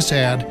 mention this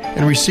ad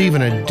and receive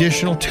an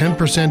additional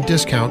 10%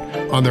 discount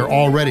on their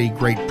already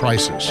great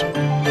prices.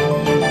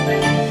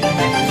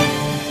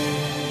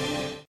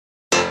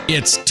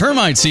 It's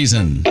termite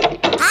season.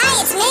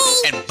 Hi, it's me.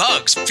 And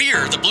bugs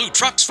fear the blue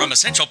trucks from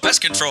Essential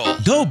Pest Control.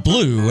 Go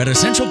blue at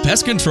Essential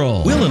Pest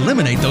Control. We'll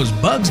eliminate those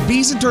bugs,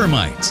 bees, and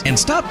termites. And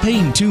stop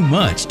paying too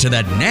much to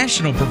that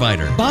national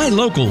provider. Buy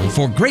local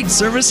for great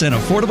service and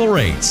affordable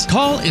rates.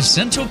 Call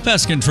Essential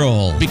Pest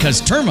Control because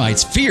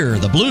termites fear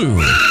the blue.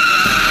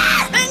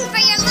 Run for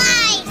your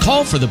life.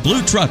 Call for the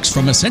blue trucks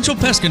from Essential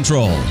Pest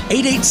Control.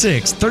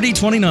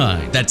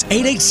 886-3029. That's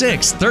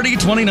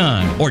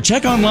 886-3029. Or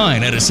check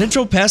online at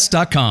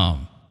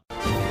essentialpest.com.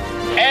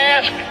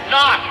 Ask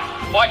not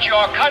what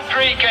your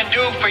country can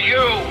do for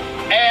you.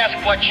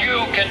 Ask what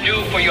you can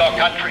do for your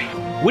country.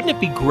 Wouldn't it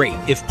be great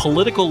if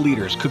political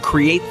leaders could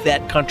create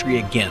that country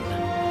again?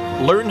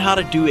 Learn how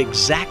to do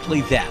exactly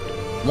that,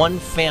 one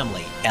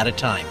family at a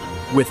time.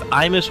 With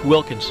Imus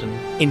Wilkinson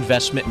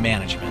Investment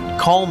Management.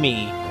 Call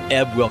me,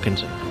 Eb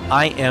Wilkinson.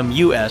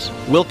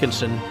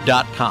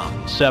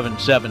 IMUSWilkinson.com.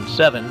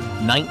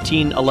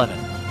 777-1911.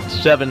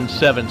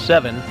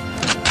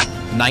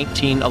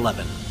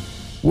 777-1911.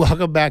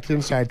 Welcome back to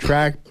Inside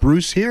Track.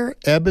 Bruce here,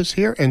 Eb is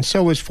here, and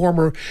so is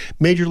former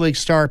Major League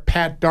star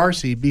Pat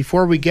Darcy.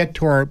 Before we get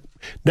to our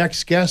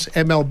next guest,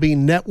 MLB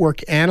Network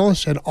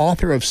analyst and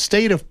author of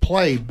State of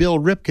Play, Bill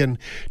Ripken,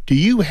 do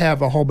you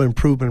have a home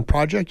improvement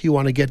project you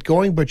want to get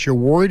going, but you're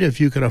worried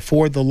if you can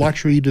afford the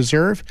luxury you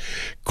deserve?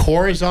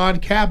 Corazon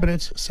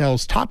Cabinets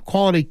sells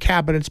top-quality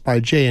cabinets by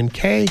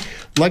J&K,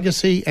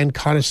 Legacy, and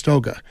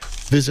Conestoga.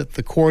 Visit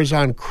the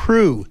Corazon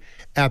crew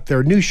at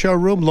their new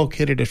showroom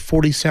located at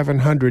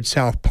 4700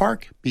 South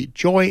Park. Meet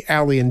Joy,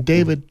 Allie, and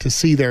David to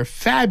see their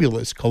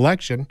fabulous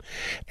collection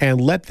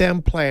and let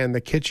them plan the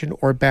kitchen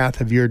or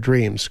bath of your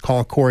dreams.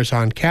 Call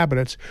Corazon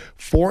Cabinets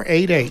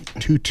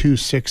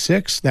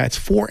 488-2266. That's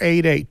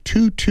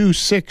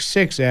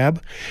 488-2266,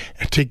 Ab,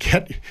 to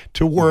get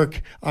to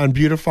work on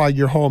beautifying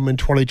your home in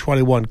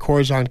 2021.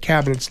 Corazon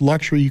Cabinets,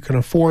 luxury you can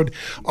afford.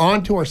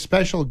 On to our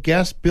special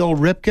guest, Bill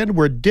Ripken.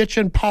 We're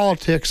ditching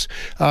politics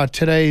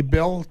today,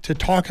 Bill, to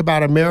talk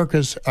about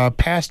America's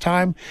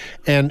pastime.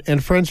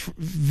 And friends,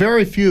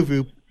 very few of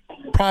you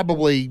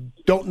probably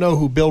don't know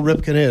who Bill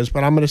Ripken is,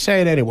 but I'm going to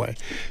say it anyway.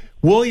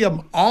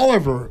 William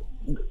Oliver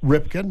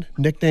Ripken,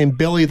 nicknamed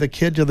Billy the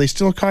Kid. Do they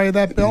still call you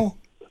that, Bill?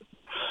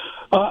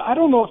 I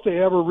don't know if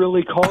they ever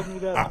really called me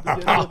that to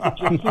begin with. It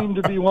just seemed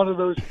to be one of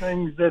those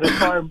things that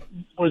if I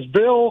was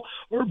Bill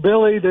or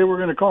Billy, they were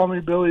going to call me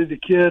Billy the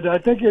Kid. I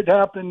think it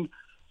happened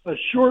a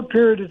short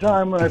period of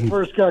time when I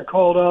first got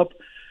called up.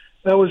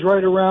 That was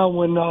right around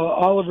when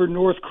Oliver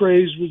North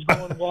craze was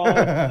going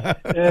wild.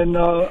 And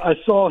I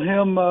saw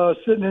him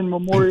sitting in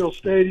Memorial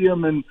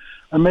Stadium, and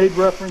I made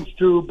reference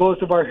to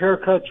both of our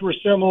haircuts were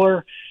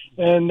similar,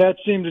 and that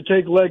seemed to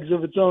take legs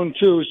of its own,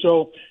 too.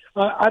 So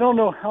I don't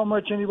know how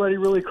much anybody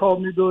really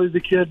called me Billy the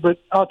Kid, but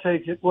I'll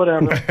take it,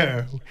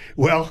 whatever.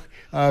 Well,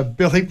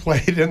 Billy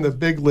played in the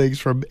big leagues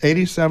from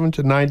 87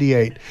 to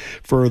 98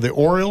 for the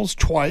Orioles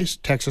twice,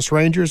 Texas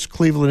Rangers,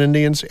 Cleveland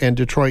Indians, and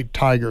Detroit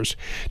Tigers.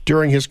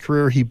 During his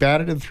career, he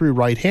batted and threw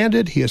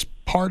right-handed. He is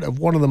part of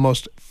one of the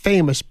most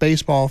famous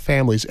baseball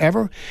families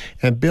ever.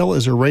 And Bill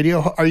is a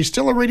radio. Are you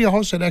still a radio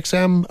host at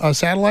XM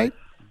Satellite?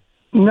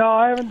 No,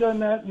 I haven't done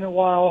that in a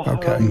while.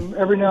 Okay.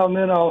 Every now and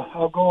then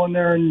I'll go in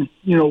there and,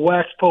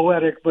 wax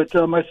poetic. But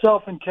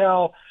myself and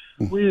Cal,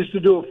 we used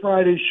to do a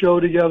Friday show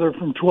together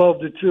from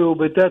 12 to 2,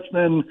 but that's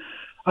been,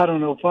 I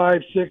don't know,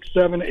 5, 6,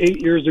 7,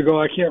 8 years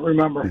ago. I can't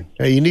remember.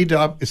 Hey, you need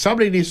to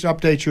somebody needs to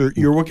update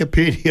your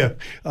Wikipedia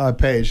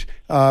page.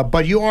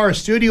 But you are a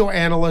studio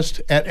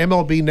analyst at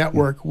MLB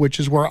Network, which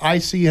is where I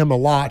see him a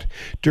lot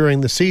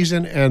during the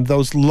season and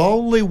those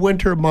lonely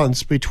winter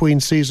months between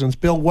seasons.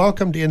 Bill,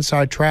 welcome to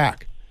Inside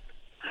Track.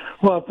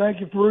 Well, thank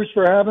you, Bruce,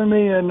 for having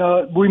me. And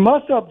we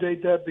must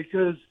update that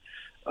because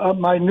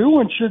my new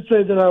one should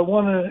say that I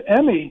won an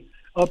Emmy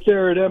up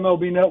there at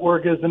MLB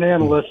Network as an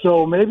analyst.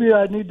 So maybe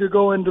I need to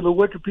go into the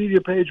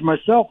Wikipedia page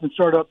myself and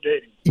start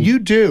updating. You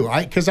do,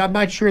 because I'm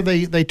not sure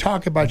they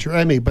talk about your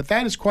Emmy, but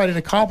that is quite an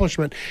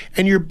accomplishment.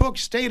 And your book,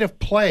 State of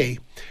Play,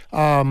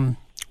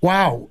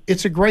 wow,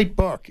 it's a great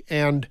book,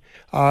 and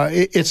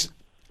it's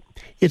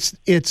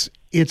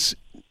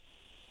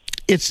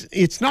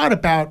not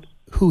about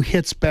who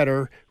hits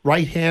better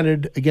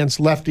right-handed against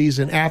lefties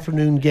in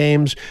afternoon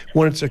games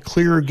when it's a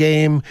clear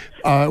game,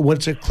 when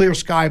it's a clear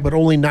sky, but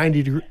only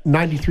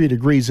 93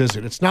 degrees, is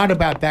it? It's not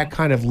about that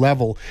kind of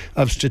level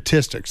of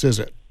statistics, is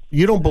it?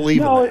 You don't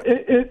believe in that?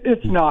 No,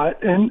 it's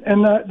not. And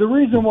the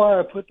reason why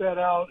I put that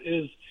out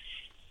is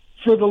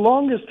for the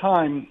longest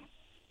time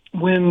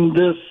when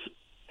this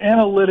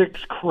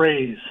analytics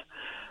craze,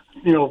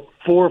 4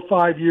 or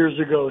 5 years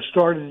ago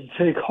started to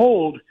take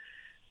hold,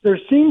 there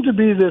seemed to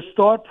be this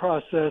thought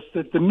process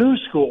that the new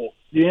school,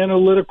 the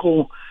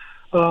analytical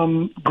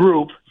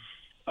group,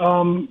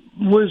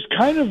 was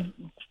kind of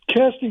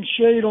casting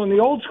shade on the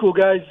old school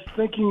guys,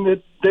 thinking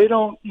that they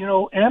don't,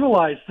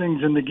 analyze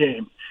things in the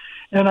game.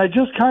 And I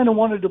just kind of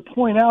wanted to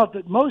point out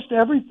that most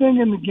everything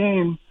in the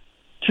game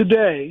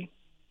today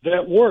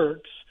that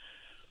worked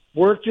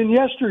in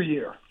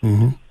yesteryear.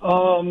 Mm-hmm.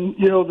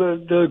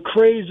 The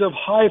craze of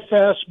high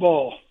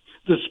fastball,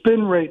 the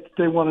spin rate that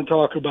they want to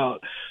talk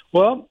about.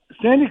 Well,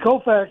 Sandy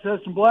Koufax has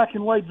some black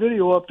and white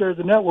video up there at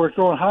the network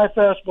throwing high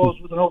fastballs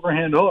with an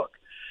overhand hook.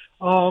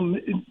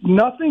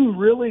 Nothing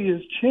really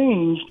has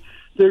changed.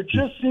 There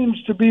just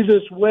seems to be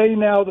this way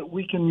now that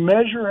we can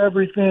measure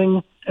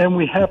everything and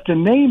we have to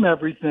name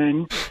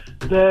everything,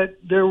 that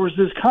there was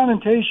this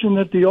connotation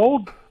that the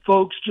old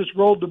folks just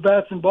rolled the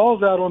bats and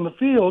balls out on the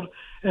field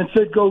and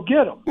said, go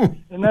get them.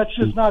 And that's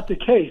just not the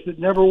case. It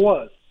never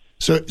was.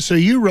 So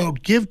you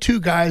wrote, give two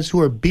guys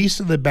who are beasts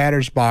in the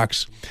batter's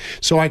box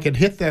so I can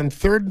hit them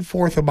third and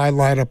fourth of my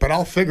lineup, and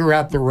I'll figure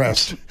out the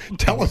rest.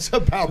 Tell us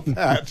about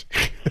that.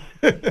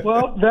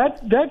 Well,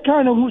 that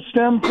kind of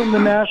stemmed from the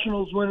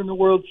Nationals winning the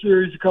World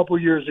Series a couple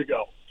years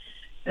ago.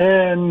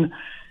 And,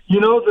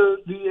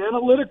 the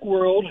analytic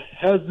world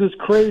has this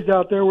craze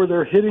out there where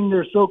they're hitting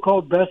their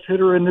so-called best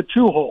hitter in the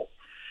 2-hole.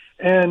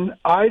 And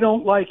I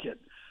don't like it.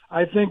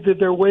 I think that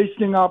they're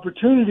wasting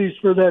opportunities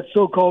for that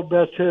so-called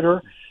best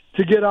hitter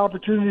to get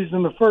opportunities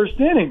in the first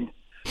inning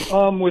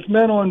with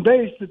men on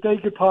base that they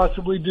could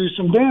possibly do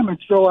some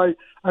damage. So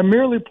I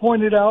merely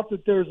pointed out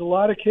that there's a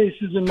lot of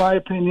cases, in my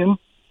opinion,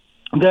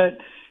 that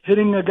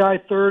hitting a guy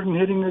third and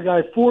hitting a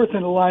guy fourth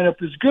in a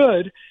lineup is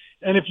good.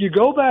 And if you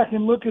go back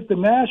and look at the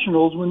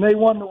Nationals, when they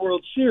won the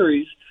World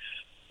Series,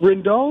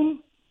 Rendon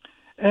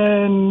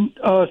and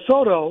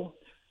Soto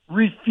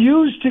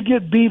refused to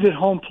get beat at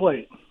home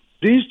plate.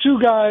 These two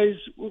guys,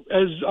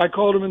 as I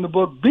called them in the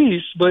book,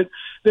 beasts, but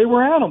they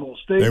were animals.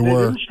 They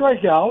didn't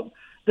strike out.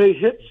 They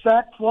hit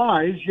sac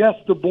flies. Yes,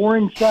 the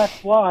boring sac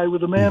fly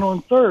with a man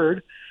on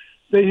third.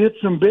 They hit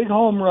some big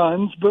home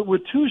runs, but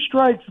with 2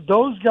 strikes,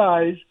 those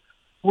guys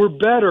were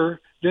better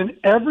than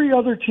every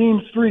other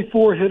team's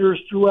 3-4 hitters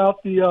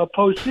throughout the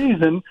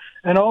postseason,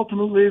 and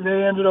ultimately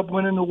they ended up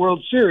winning the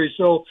World Series.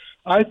 So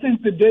I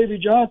think that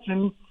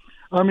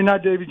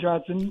not Davey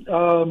Johnson.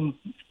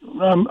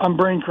 I'm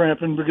brain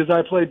cramping because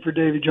I played for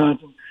Davey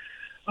Johnson.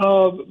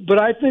 But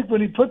I think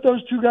when he put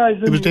those 2 guys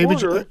in the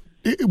order...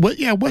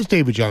 It was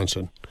David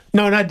Johnson.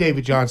 No, not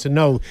David Johnson.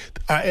 No,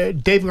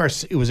 Dave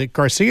Garcia. Was it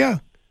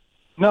Garcia?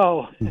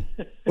 No.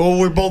 Well,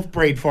 we're both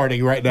brain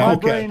farting right now. My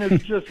brain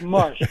is just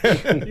mush.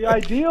 The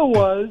idea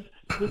was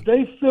that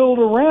they filled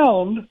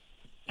around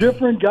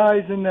different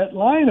guys in that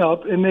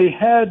lineup, and they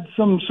had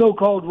some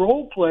so-called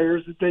role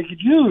players that they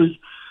could use.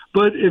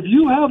 But if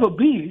you have a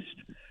beast,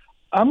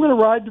 I'm going to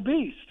ride the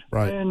beast.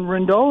 Right. And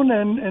Rendon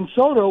and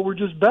Soto were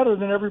just better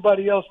than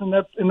everybody else in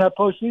that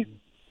postseason.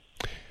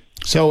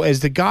 So as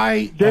the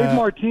guy... Dave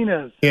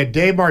Martinez. Yeah,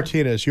 Dave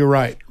Martinez. You're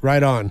right.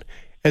 Right on.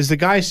 As the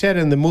guy said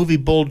in the movie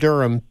Bull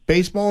Durham,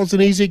 baseball is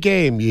an easy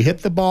game. You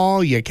hit the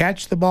ball, you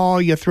catch the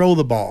ball, you throw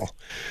the ball.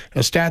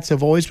 Now, stats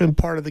have always been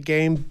part of the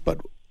game, but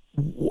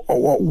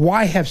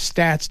why have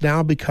stats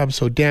now become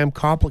so damn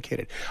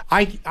complicated?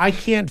 I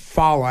can't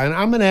follow, and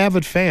I'm an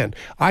avid fan.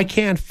 I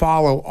can't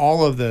follow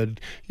all of the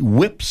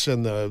whips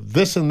and the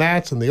this and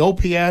that's and the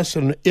OPS,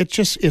 and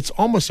it's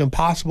almost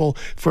impossible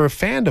for a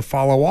fan to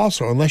follow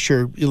also, unless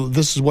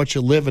this is what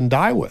you live and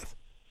die with.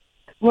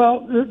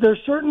 Well,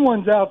 there's certain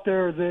ones out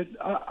there that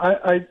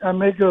I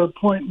make a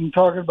point in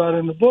talking about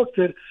in the book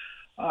that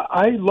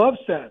I love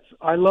stats.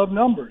 I love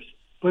numbers,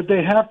 but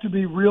they have to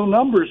be real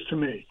numbers to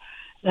me.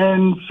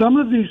 And some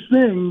of these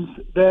things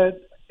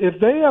that if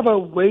they have a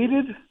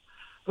weighted,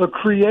 a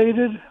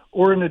created,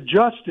 or an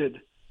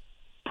adjusted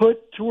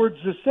put towards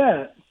the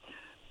set,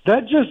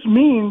 that just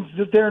means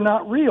that they're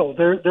not real.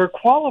 They're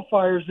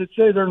qualifiers that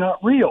say they're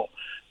not real.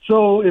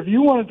 So if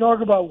you want to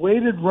talk about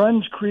weighted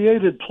runs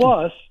created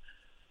plus,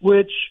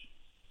 which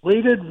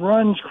weighted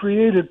runs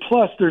created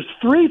plus, there's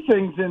 3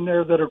 things in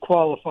there that are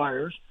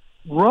qualifiers.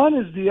 Run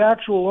is the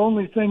actual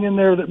only thing in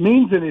there that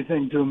means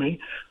anything to me.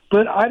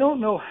 But I don't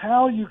know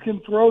how you can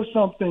throw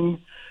something,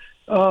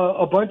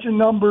 a bunch of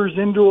numbers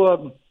into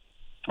a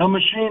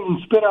machine and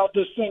spit out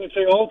this thing and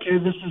say, okay,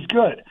 this is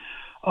good.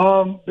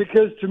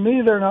 Because to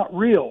me, they're not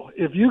real.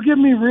 If you give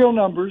me real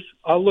numbers,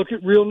 I'll look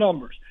at real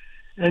numbers.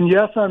 And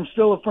yes, I'm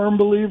still a firm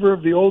believer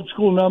of the old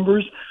school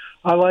numbers.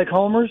 I like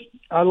homers.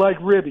 I like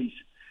ribbies.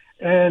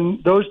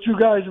 And those 2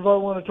 guys, if I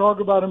want to talk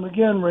about them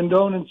again,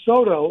 Rendon and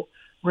Soto,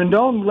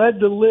 Rendon led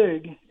the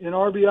league in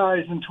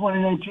RBIs in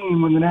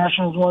 2019 when the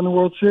Nationals won the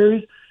World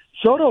Series.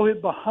 Soto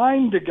hit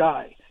behind the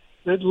guy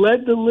that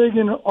led the league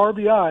in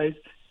RBIs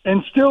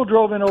and still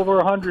drove in over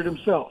 100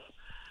 himself.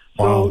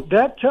 So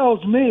that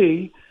tells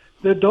me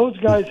that those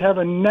guys have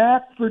a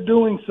knack for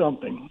doing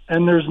something,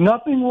 and there's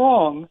nothing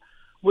wrong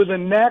with a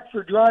knack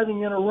for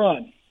driving in a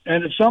run.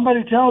 And if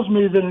somebody tells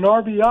me that an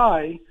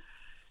RBI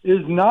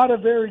is not a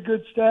very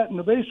good stat in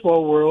the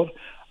baseball world,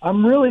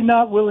 I'm really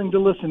not willing to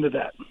listen to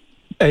that.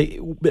 Hey,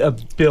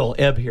 Bill,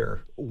 Ebb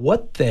here.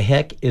 What the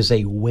heck is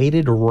a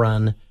weighted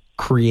run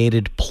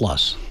created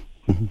plus?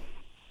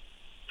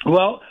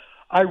 Well,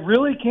 I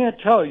really can't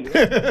tell you.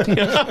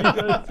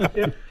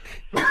 But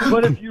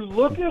if you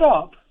look it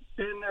up,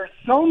 and there's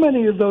so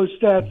many of those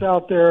stats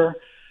out there,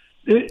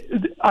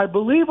 I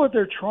believe what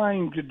they're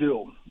trying to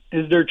do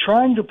is they're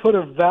trying to put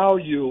a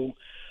value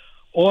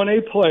on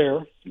a player.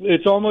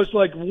 It's almost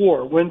like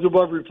WAR, wins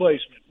above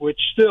replacement, which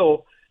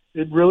still,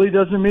 it really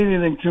doesn't mean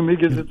anything to me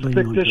because it's a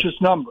fictitious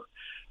number.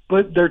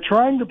 But they're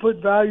trying to put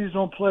values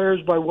on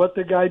players by what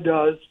the guy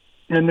does,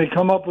 and they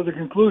come up with a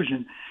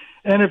conclusion.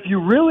 And if you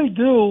really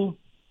do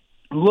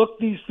look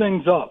these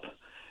things up,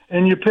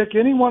 and you pick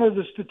any one of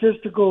the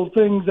statistical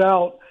things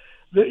out,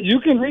 that you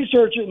can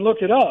research it and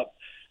look it up.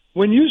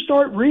 When you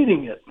start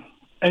reading it,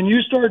 and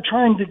you start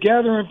trying to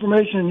gather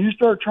information, and you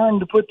start trying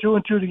to put 2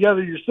 and 2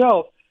 together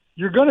yourself,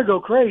 you're going to go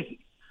crazy.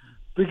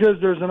 Because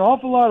there's an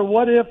awful lot of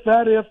what if,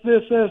 that if,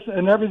 this,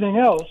 and everything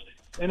else,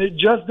 and it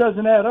just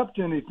doesn't add up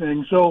to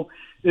anything. So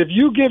if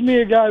you give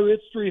me a guy who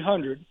hits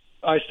 300,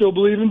 I still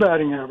believe in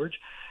batting average.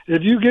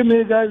 If you give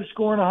me a guy who's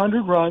scoring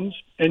 100 runs,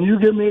 and you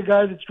give me a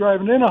guy that's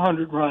driving in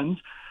 100 runs,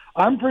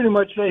 I'm pretty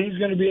much say he's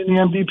going to be in the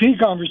MVP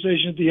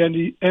conversation at the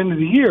end of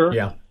the year,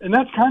 and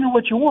that's kind of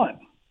what you want.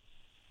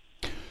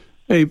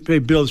 Hey,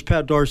 Bill, it's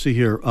Pat Darcy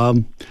here.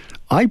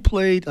 I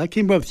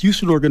came up with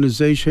Houston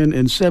organization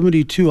in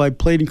 72. I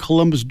played in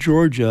Columbus,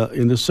 Georgia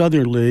in the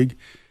Southern League,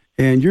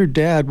 and your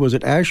dad was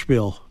at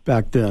Asheville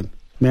back then,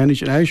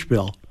 managed at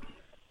Asheville.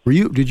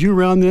 Did you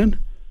around then?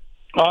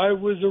 I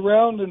was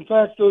around. In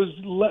fact, those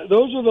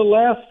are the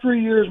last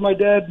 3 years my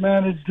dad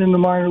managed in the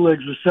minor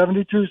leagues, was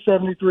 72,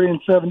 73,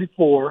 and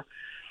 74.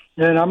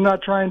 And I'm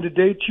not trying to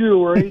date you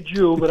or age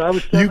you, but I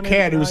was 7, You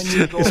can.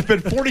 It's been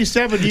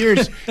 47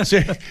 years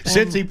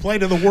since he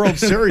played in the World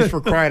Series,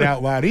 for crying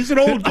out loud. He's an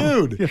old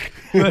dude.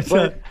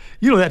 But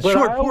You know, that But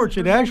short I porch always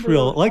in remember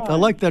Asheville. those I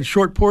like that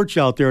short porch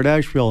out there in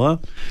Asheville, huh?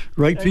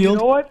 Right And field? you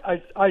know what?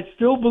 I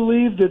still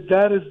believe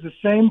that is the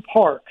same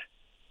park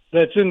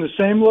that's in the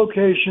same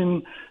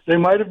location. They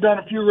might have done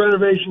a few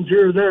renovations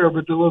here or there,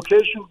 but the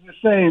location's the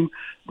same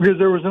because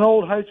there was an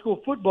old high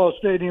school football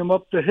stadium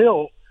up the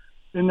hill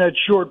in that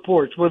short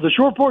porch. Well, the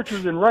short porch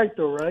was in right,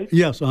 though, right?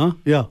 Yes,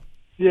 yeah.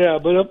 Yeah,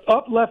 but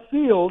up left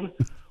field,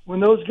 when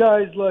those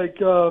guys like,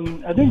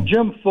 I think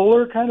Jim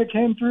Fuller kind of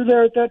came through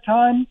there at that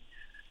time,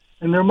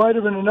 and there might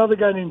have been another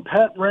guy named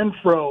Pat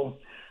Renfro,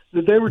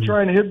 that they were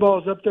trying to hit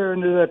balls up there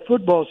into that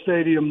football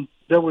stadium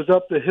that was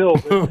up the hill.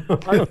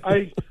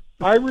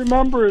 I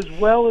remember as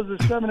well as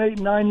a 7, 8,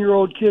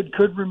 9-year-old kid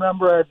could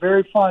remember. I had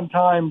very fond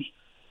times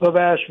of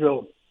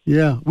Asheville.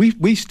 Yeah,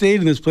 we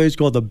stayed in this place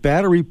called the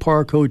Battery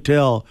Park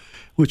Hotel,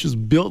 which was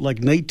built like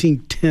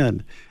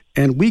 1910.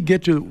 And we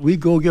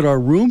go get our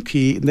room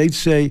key, and they'd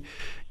say,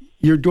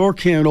 your door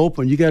can't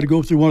open. You got to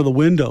go through one of the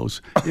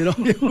windows. You know,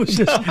 it was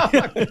just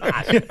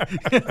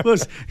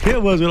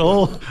it was an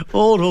old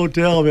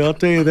hotel, man. I'll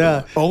tell you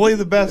that. Only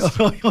the best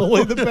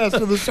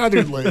of the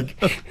Southern League.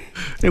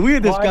 And we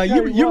had this guy.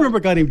 You remember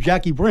a guy named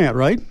Jackie Brandt,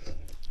 right?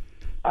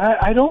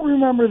 I don't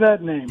remember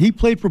that name. He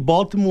played for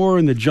Baltimore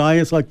and the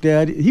Giants like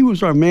that. He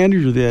was our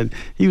manager then.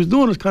 He was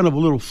known as kind of a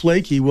little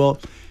flaky. Well,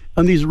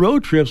 on these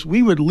road trips,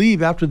 we would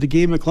leave after the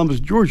game in Columbus,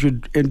 Georgia,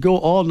 and go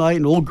all night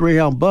in an old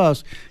Greyhound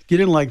bus, get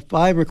in like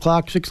 5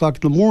 o'clock, 6 o'clock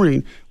in the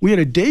morning. We had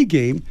a day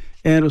game,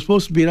 and it was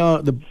supposed to be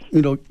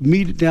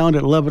meet down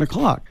at 11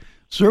 o'clock.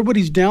 So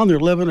everybody's down there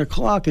at 11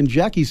 o'clock, and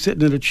Jackie's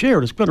sitting in a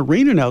chair. It's kind of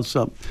raining out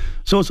some.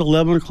 So it's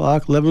 11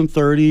 o'clock,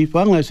 11:30.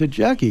 Finally, I said,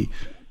 Jackie,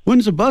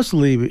 when's the bus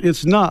leaving?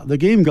 It's not. The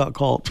game got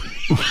called.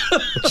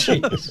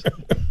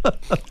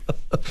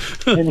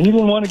 And he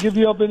didn't want to give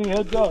you up any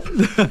heads up.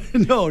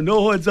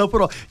 No heads up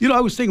at all. You know,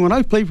 I was thinking when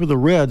I played for the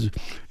Reds,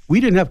 we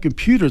didn't have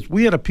computers.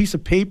 We had a piece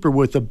of paper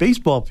with a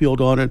baseball field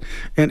on it,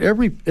 and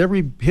every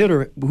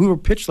hitter who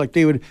pitched, like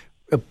they would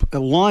a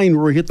line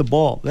where he hit the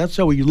ball. That's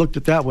how we looked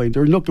at that way.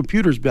 There were no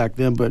computers back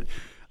then, but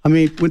I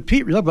mean, when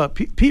Pete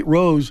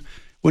Rose,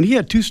 when he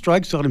had 2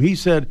 strikes on him, he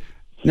said,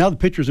 "Now the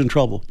pitcher's in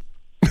trouble."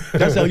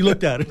 That's how he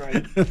looked at it.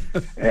 Right.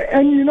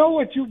 And you know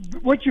what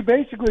you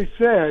basically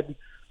said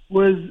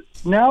was,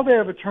 now they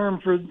have a term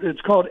for it's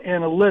called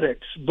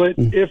analytics. But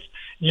if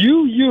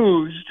you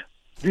used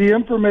the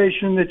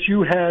information that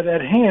you had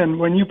at hand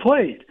when you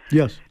played,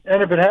 yes,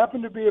 and if it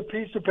happened to be a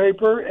piece of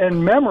paper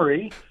and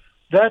memory,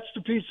 that's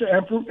the piece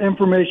of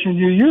information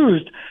you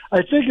used.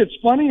 I think it's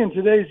funny in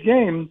today's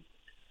game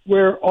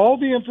where all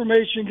the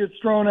information gets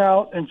thrown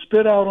out and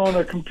spit out on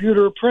a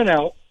computer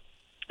printout,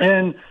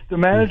 and the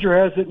manager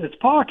has it in its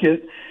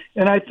pocket.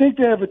 And I think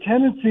they have a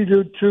tendency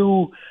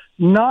to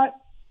not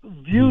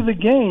view the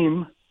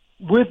game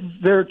with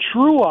their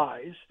true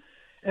eyes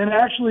and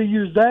actually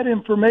use that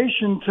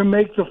information to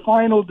make the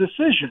final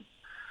decision.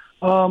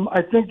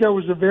 I think that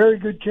was a very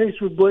good case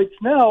with Blake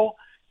Snell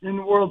in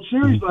the World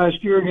Series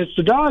last year against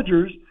the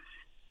Dodgers.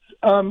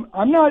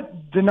 I'm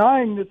not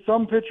denying that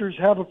some pitchers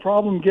have a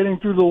problem getting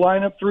through the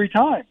lineup 3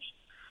 times.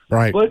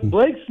 Right. But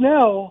Blake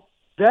Snell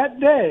that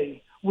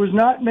day was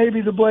not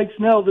maybe the Blake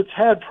Snell that's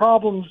had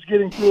problems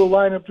getting through a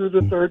lineup through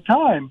the 3rd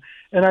time.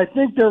 And I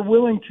think they're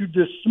willing to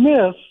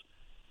dismiss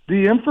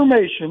the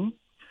information,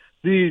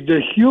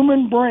 the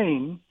human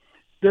brain.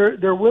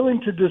 They're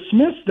willing to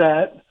dismiss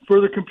that for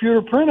the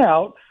computer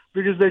printout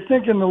because they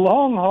think in the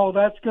long haul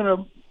that's going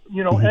to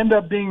end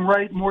up being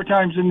right more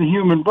times than the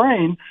human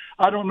brain.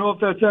 I don't know if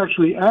that's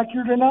actually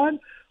accurate or not,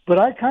 but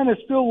I kind of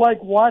still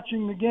like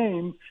watching the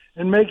game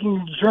and making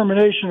a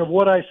determination of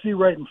what I see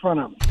right in front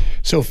of me.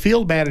 So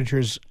field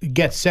managers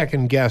get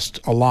second-guessed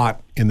a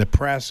lot in the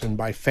press and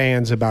by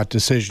fans about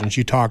decisions.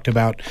 You talked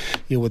about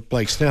with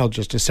Blake Snell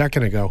just a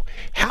second ago.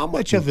 How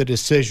much of the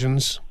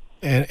decisions,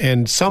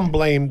 and some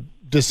blame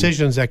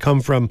decisions that come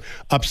from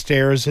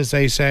upstairs, as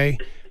they say,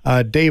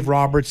 Dave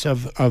Roberts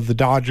of the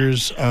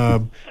Dodgers,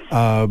 has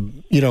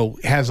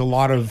a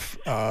lot of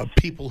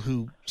people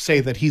who say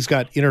that he's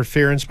got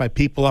interference by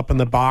people up in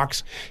the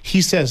box.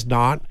 He says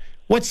not.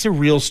 What's the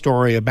real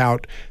story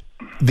about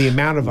the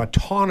amount of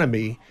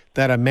autonomy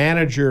that a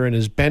manager and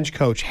his bench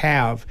coach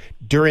have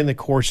during the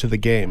course of the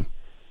game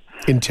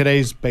in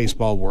today's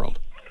baseball world?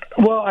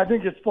 Well, I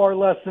think it's far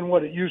less than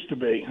what it used to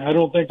be. I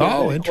don't think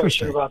there's any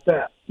question about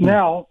that.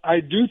 Now, I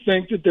do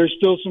think that there's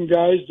still some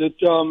guys that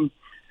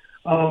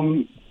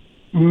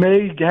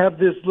may have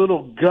this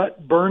little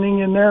gut burning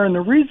in there. And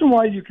the reason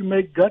why you can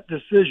make gut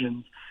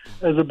decisions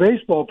as a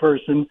baseball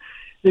person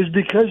is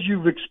because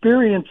you've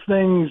experienced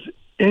things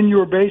in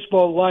your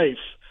baseball life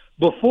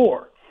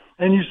before.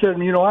 And you said,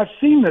 I've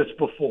seen this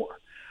before.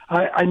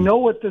 I know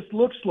what this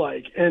looks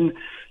like. And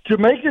to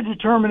make a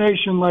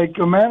determination, like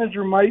a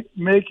manager might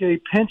make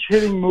a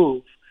pinch-hitting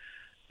move,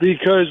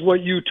 because what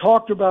you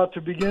talked about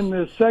to begin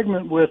this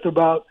segment with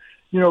about,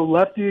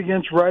 lefty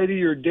against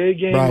righty or day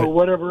game or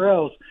whatever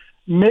else,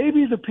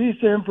 maybe the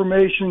piece of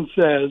information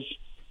says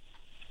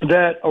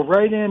that a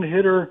right-hand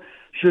hitter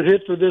should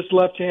hit for this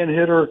left-hand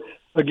hitter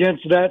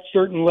against that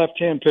certain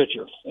left-hand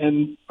pitcher.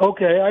 And,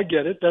 okay, I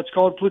get it. That's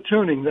called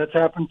platooning. That's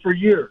happened for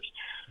years.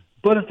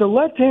 But if the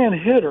left-hand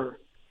hitter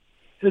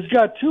has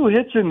got 2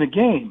 hits in the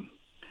game,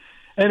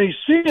 and he's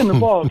seeing the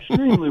ball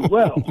extremely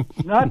well,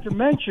 not to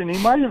mention he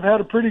might have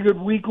had a pretty good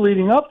week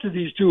leading up to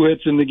these 2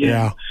 hits in the game,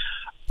 Yeah.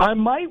 I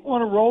might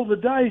want to roll the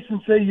dice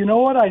and say, you know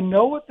what, I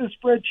know what the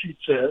spreadsheet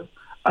says.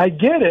 I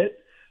get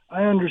it.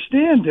 I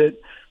understand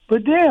it.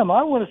 But, damn,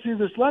 I want to see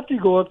this lefty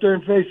go up there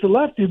and face the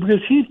lefty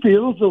because he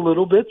feels a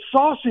little bit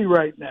saucy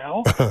right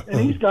now, and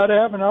he's got to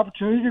have an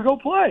opportunity to go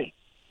play.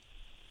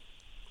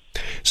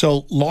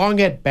 So, long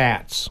at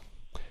bats.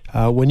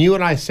 When you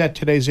and I set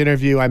today's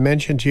interview, I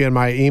mentioned to you in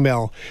my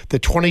email the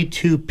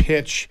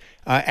 22-pitch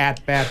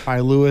at bat by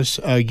Luis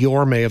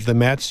Guillorme of the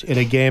Mets in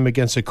a game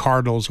against the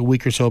Cardinals a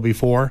week or so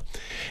before.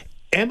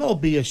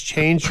 MLB has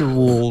changed the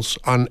rules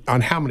on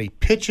how many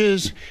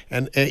pitches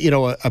and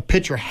a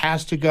pitcher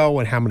has to go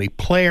and how many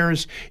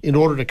players in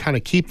order to kind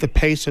of keep the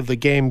pace of the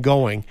game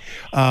going.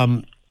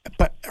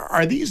 But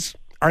are these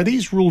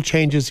rule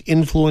changes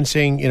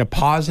influencing in a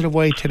positive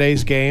way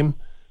today's game?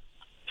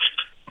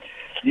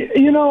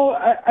 You know,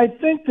 I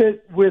think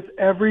that with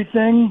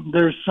everything,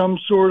 there's some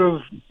sort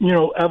of,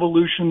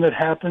 evolution that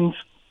happens.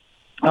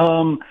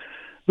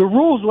 The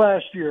rules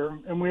last year,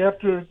 and we have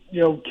to,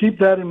 keep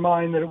that in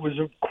mind that it was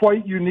a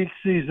quite unique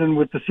season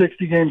with the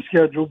 60-game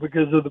schedule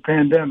because of the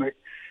pandemic.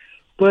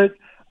 But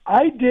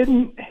I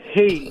didn't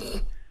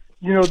hate,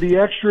 the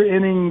extra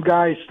inning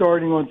guy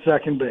starting on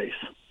second base.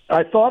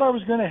 I thought I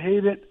was going to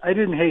hate it. I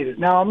didn't hate it.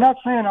 Now, I'm not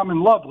saying I'm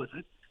in love with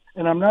it,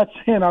 and I'm not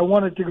saying I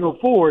want it to go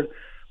forward,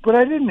 but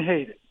I didn't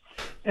hate it.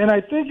 And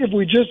I think if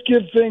we just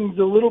give things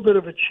a little bit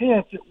of a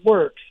chance, it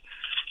works.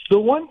 The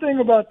one thing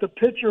about the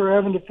pitcher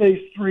having to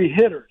face 3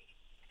 hitters,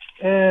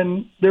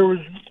 and there was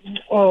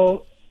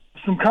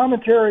some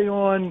commentary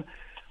on,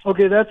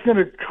 okay, that's going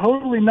to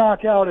totally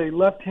knock out a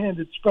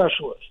left-handed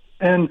specialist.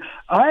 And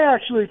I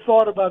actually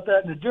thought about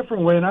that in a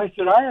different way, and I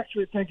said I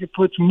actually think it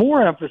puts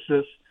more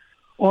emphasis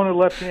on a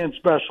left-hand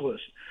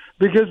specialist.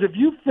 Because if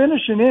you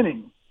finish an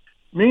inning,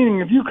 meaning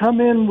if you come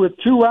in with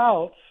 2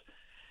 outs,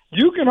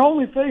 you can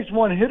only face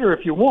 1 hitter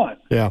if you want,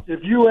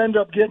 if you end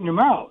up getting him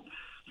out.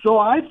 So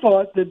I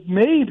thought that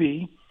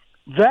maybe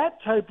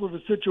that type of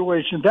a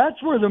situation, that's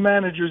where the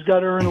manager's got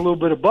to earn a little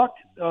bit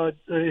of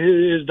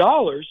his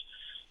dollars,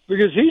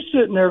 because he's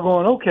sitting there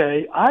going,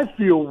 okay, I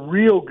feel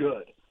real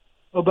good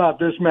about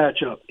this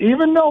matchup.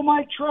 Even though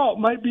Mike Trout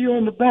might be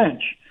on the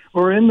bench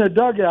or in the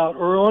dugout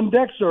or on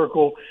deck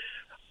circle,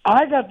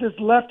 I got this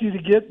lefty to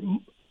get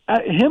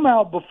him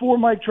out before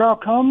Mike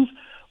Trout comes.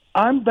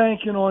 I'm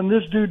banking on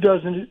this dude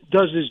does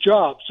his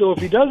job. So if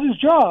he does his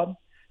job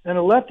and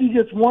a lefty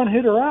gets 1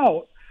 hitter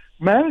out,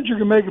 manager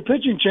can make a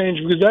pitching change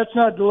because that's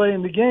not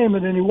delaying the game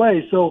in any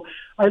way. So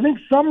I think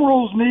some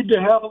rules need to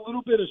have a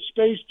little bit of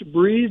space to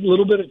breathe, a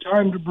little bit of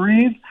time to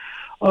breathe,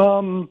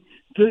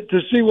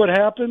 to see what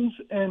happens,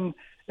 and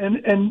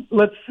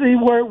let's see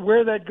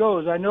where that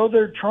goes. I know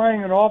they're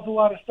trying an awful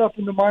lot of stuff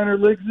in the minor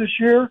leagues this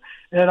year,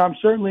 and I'm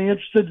certainly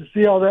interested to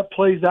see how that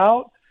plays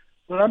out.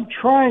 But I'm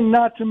trying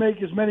not to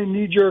make as many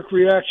knee-jerk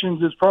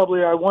reactions as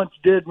probably I once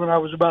did when I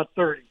was about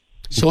 30.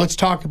 So let's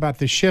talk about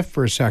the shift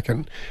for a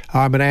second.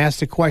 And I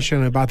asked a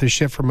question about the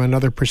shift from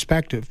another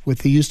perspective. With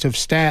the use of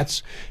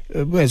stats,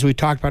 as we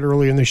talked about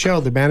earlier in the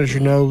show, the manager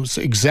knows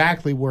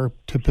exactly where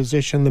to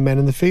position the men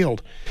in the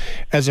field.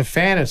 As a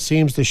fan, it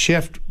seems the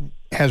shift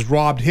has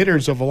robbed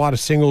hitters of a lot of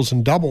singles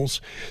and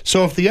doubles.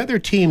 So if the other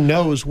team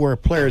knows where a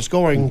player is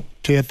going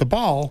to hit the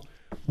ball,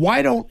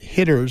 why don't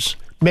hitters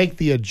make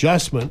the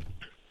adjustment?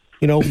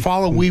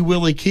 Follow Wee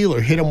Willie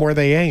Keeler, hit them where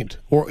they ain't,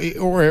 or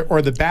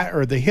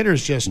the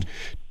hitter's just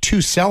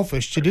too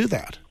selfish to do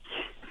that.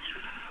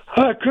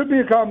 It could be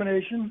a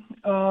combination.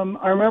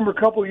 I remember a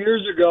couple of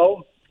years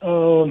ago,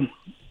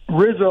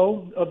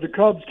 Rizzo of the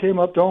Cubs came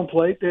up to home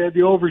plate. They had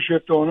the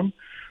overshift on him.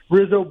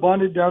 Rizzo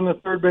bunted down the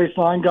third base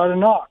line, got a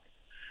knock.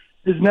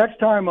 His next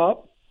time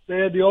up, they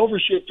had the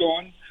overshift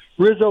on.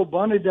 Rizzo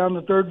bunted down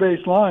the third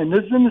base line.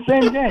 This is in the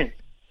same game,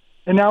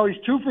 and now he's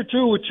 2 for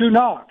 2 with 2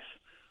 knocks.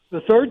 The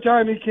third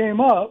time he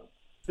came up,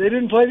 they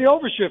didn't play the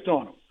overshift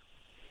on him.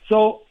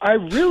 So I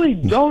really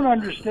don't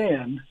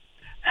understand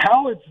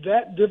how it's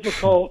that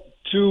difficult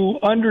to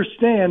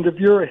understand if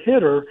you're a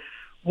hitter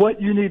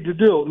what you need to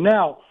do.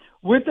 Now,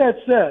 with that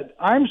said,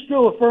 I'm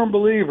still a firm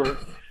believer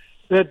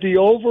that the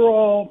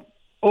overall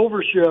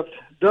overshift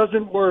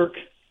doesn't work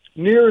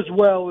near as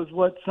well as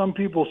what some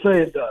people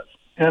say it does.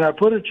 And I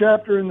put a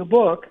chapter in the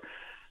book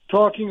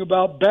talking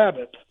about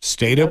BABIP.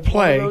 State of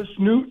play. Those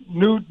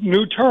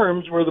new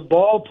terms where the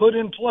ball put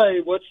in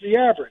play, what's the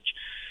average?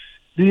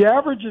 The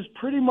average is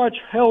pretty much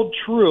held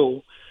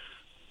true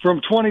from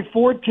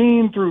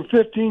 2014 through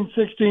 15,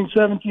 16,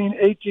 17,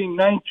 18,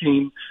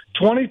 19.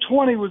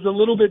 2020 was a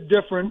little bit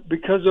different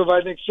because of,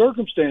 I think,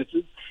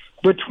 circumstances.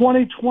 But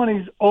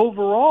 2020's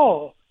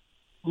overall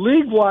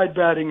league-wide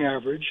batting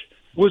average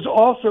was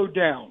also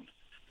down.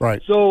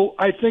 Right. So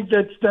I think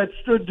that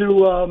stood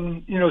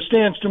to,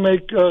 stands to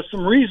make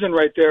some reason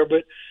right there.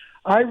 But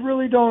I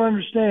really don't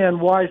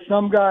understand why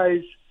some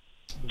guys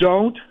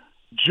don't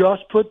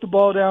just put the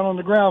ball down on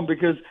the ground,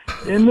 because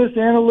in this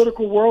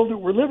analytical world that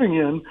we're living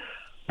in,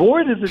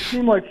 boy, does it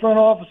seem like front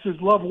offices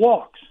love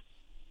walks.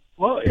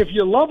 Well, if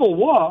you love a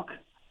walk,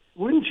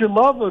 wouldn't you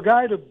love a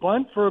guy to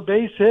bunt for a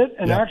base hit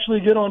and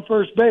actually get on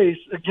first base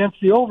against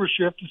the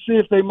overshift to see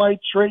if they might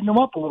straighten them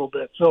up a little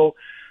bit? So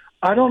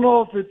I don't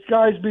know if it's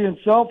guys being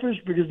selfish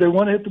because they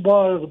want to hit the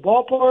ball out of the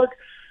ballpark,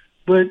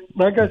 but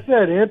like I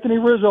said, Anthony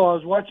Rizzo, I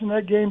was watching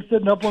that game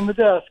sitting up on the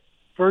desk.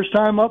 First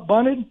time up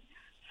bunted,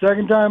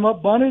 second time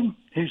up bunted,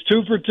 he's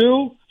 2 for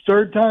 2.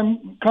 Third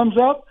time comes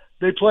up,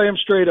 they play him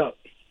straight up.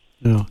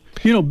 Yeah.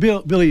 You know,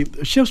 Billy,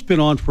 shift's been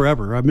on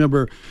forever. I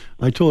remember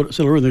I said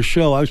earlier in the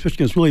show, I was pitching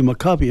against Willie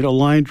McCovey, hit a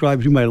line drive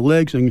between my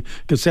legs, and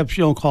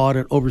Concepcion caught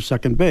it over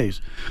second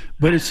base.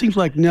 But it seems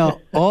like now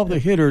all the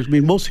hitters,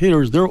 most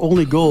hitters, their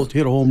only goal is to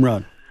hit a home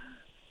run.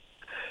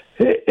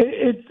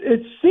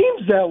 It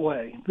seems that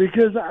way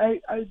because I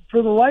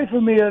for the life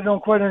of me, I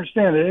don't quite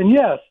understand it. And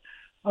yes,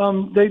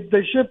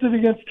 they shifted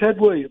against Ted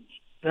Williams.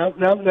 That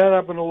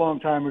happened a long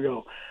time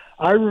ago.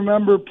 I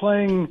remember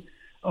playing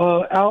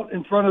out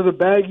in front of the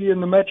Baggy in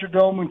the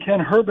Metrodome when Ken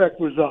Herbeck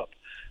was up.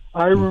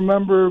 I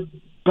remember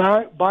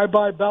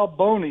Bye-Bye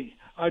Balboni.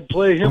 I'd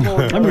play him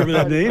over. I remember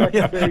that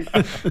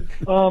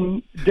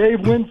name. Dave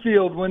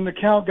Winfield when the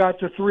count got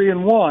to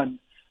 3-1.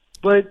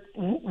 But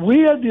we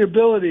had the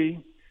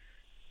ability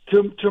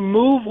to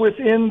move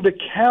within the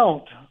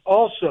count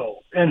also,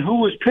 and who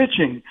was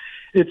pitching.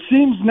 It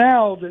seems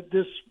now that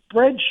this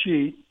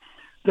spreadsheet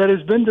that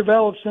has been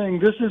developed saying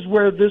this is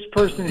where this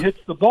person hits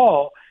the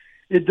ball,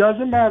 it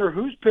doesn't matter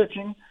who's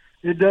pitching.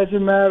 It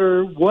doesn't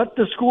matter what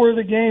the score of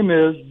the game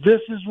is.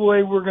 This is the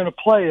way we're going to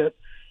play it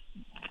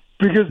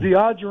because the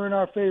odds are in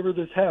our favor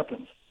this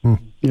happens.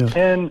 Yeah.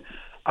 And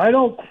I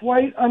don't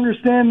quite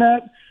understand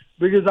that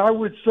because I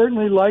would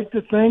certainly like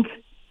to think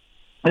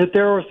that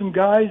there are some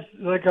guys,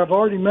 like I've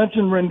already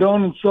mentioned,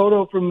 Rendon and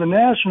Soto from the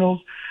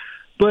Nationals,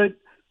 but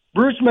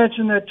Bruce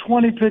mentioned that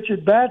 20-pitch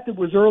at-bat that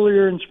was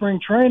earlier in spring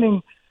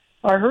training.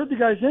 I heard the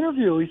guy's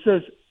interview. He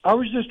says, I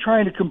was just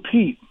trying to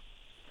compete.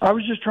 I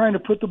was just trying to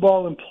put the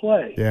ball in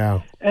play.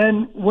 Yeah.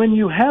 And when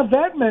you have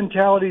that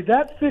mentality,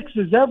 that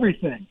fixes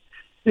everything.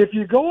 If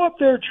you go up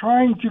there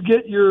trying to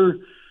get your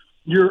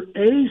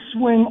A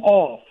swing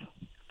off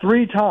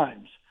 3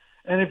 times,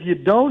 and if you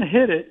don't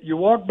hit it, you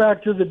walk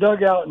back to the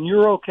dugout and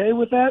you're okay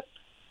with that,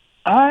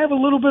 I have a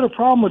little bit of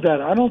problem with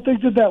that. I don't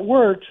think that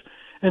works.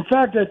 In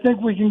fact, I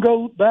think we can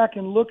go back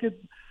and look at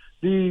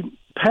the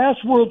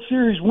past World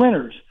Series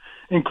winners,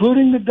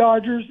 including the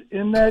Dodgers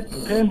in that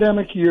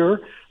pandemic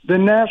year, the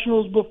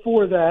Nationals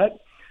before that.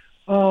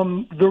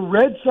 The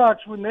Red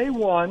Sox, when they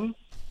won,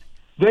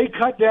 they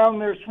cut down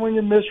their swing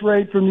and miss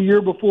rate from the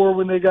year before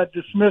when they got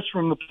dismissed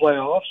from the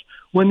playoffs.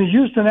 When the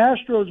Houston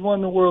Astros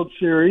won the World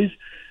Series,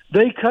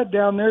 they cut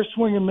down their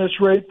swing and miss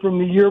rate from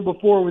the year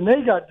before when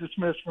they got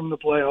dismissed from the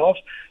playoffs.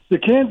 The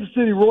Kansas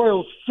City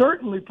Royals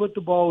certainly put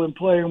the ball in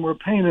play and were a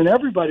pain in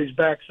everybody's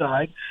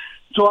backside.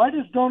 So I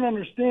just don't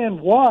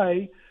understand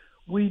why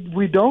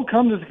we don't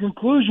come to the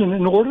conclusion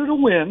in order to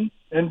win,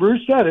 and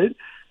Bruce said it,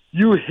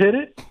 you hit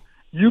it,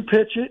 you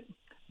pitch it,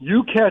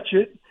 you catch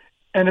it,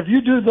 and if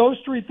you do those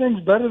 3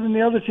 things better than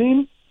the other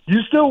team,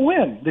 you still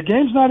win. The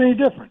game's not any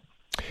different.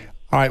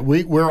 All right,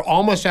 we're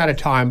almost out of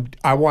time.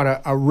 I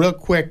want a real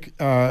quick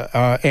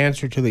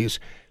answer to these.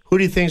 Who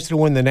do you think is going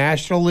to win the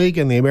National League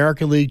and the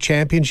American League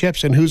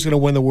championships, and who's going to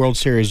win the World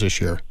Series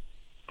this year?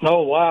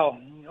 Oh, wow.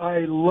 I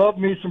love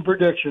me some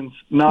predictions.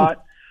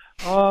 Not.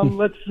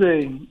 Let's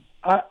see.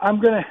 I'm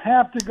going to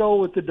have to go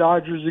with the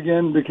Dodgers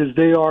again because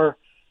they're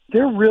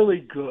really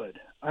good.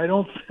 I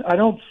don't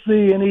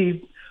see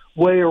any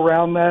way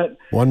around that.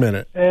 1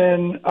 minute.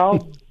 And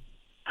I'll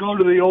go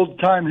to the old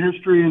time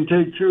history and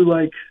take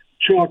 2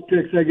 chalk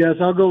picks, I guess.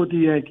 I'll go with the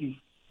Yankees.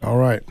 All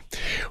right.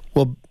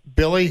 Well,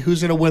 Billy,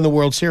 who's going to win the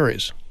World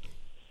Series?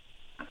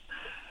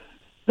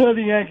 The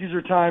Yankees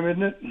are time,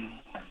 isn't it?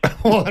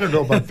 Well, I don't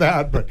know about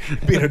that, but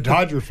being a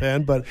Dodger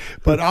fan, but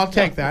I'll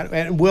take that.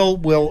 And we'll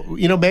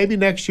maybe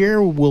next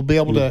year we'll be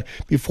able to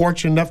be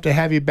fortunate enough to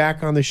have you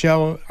back on the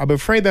show. I'm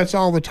afraid that's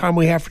all the time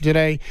we have for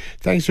today.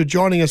 Thanks for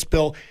joining us,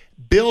 Bill.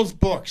 Bill's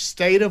book,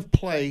 State of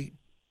Play,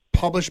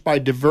 published by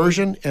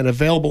Diversion and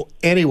available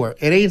anywhere.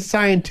 It ain't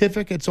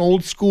scientific, it's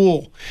old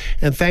school.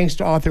 And thanks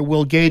to author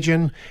Will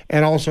Gajan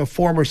and also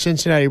former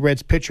Cincinnati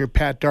Reds pitcher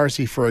Pat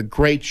Darcy for a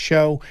great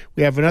show.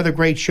 We have another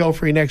great show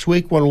for you next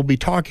week when we'll be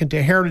talking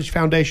to Heritage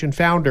Foundation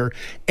founder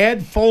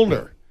Ed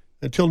Folder.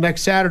 Until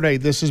next Saturday,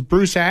 this is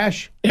Bruce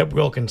Ash, Ed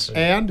Wilkinson,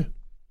 and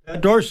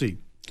Pat Darcy.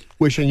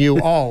 Wishing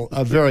you all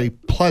a very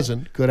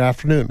pleasant good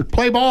afternoon.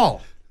 Play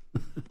ball.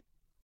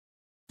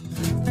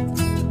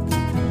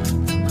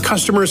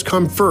 Customers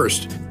come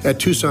first at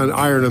Tucson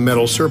Iron and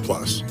Metal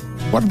Surplus.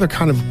 What other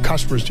kind of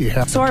customers do you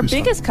have? So our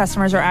biggest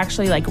customers are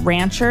actually like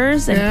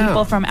ranchers and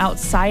people from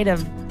outside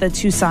of the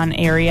Tucson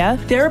area.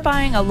 They're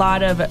buying a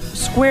lot of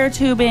square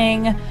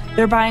tubing.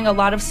 They're buying a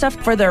lot of stuff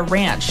for their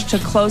ranch to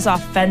close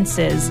off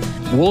fences.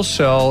 We'll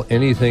sell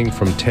anything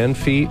from 10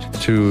 feet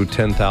to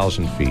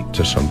 10,000 feet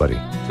to somebody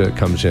that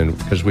comes in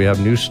because we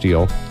have new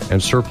steel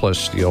and surplus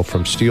steel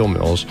from steel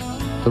mills.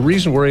 The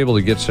reason we're able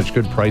to get such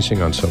good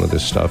pricing on some of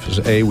this stuff is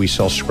A, we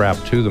sell scrap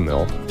to the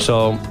mill.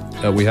 So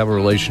we have a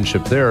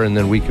relationship there, and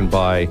then we can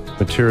buy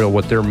material,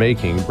 what they're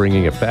making,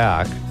 bringing it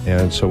back.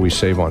 And so we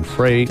save on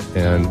freight,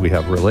 and we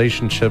have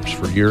relationships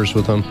for years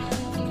with them.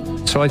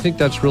 So I think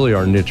that's really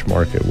our niche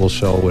market. We'll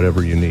sell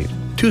whatever you need.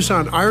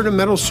 Tucson Iron and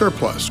Metal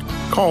Surplus.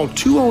 Call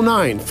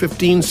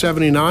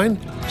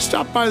 209-1579.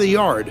 Stop by the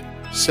yard,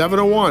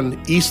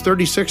 701 East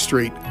 36th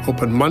Street,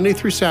 open Monday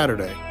through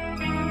Saturday.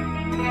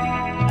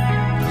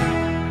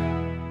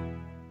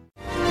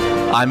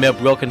 I'm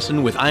Eb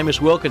Wilkinson with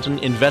Imus Wilkinson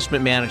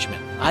Investment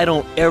Management. I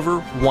don't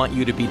ever want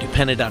you to be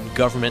dependent on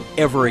government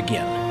ever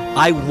again.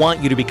 I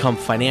want you to become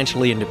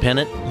financially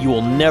independent. You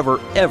will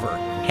never, ever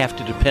have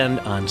to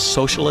depend on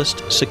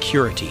socialist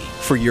security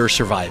for your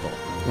survival.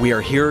 We are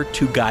here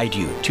to guide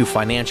you to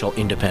financial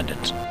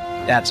independence.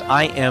 That's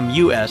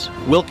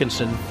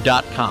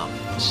imuswilkinson.com,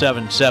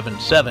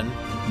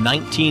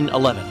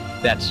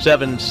 777-1911. That's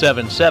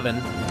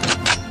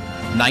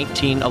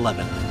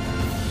 777-1911.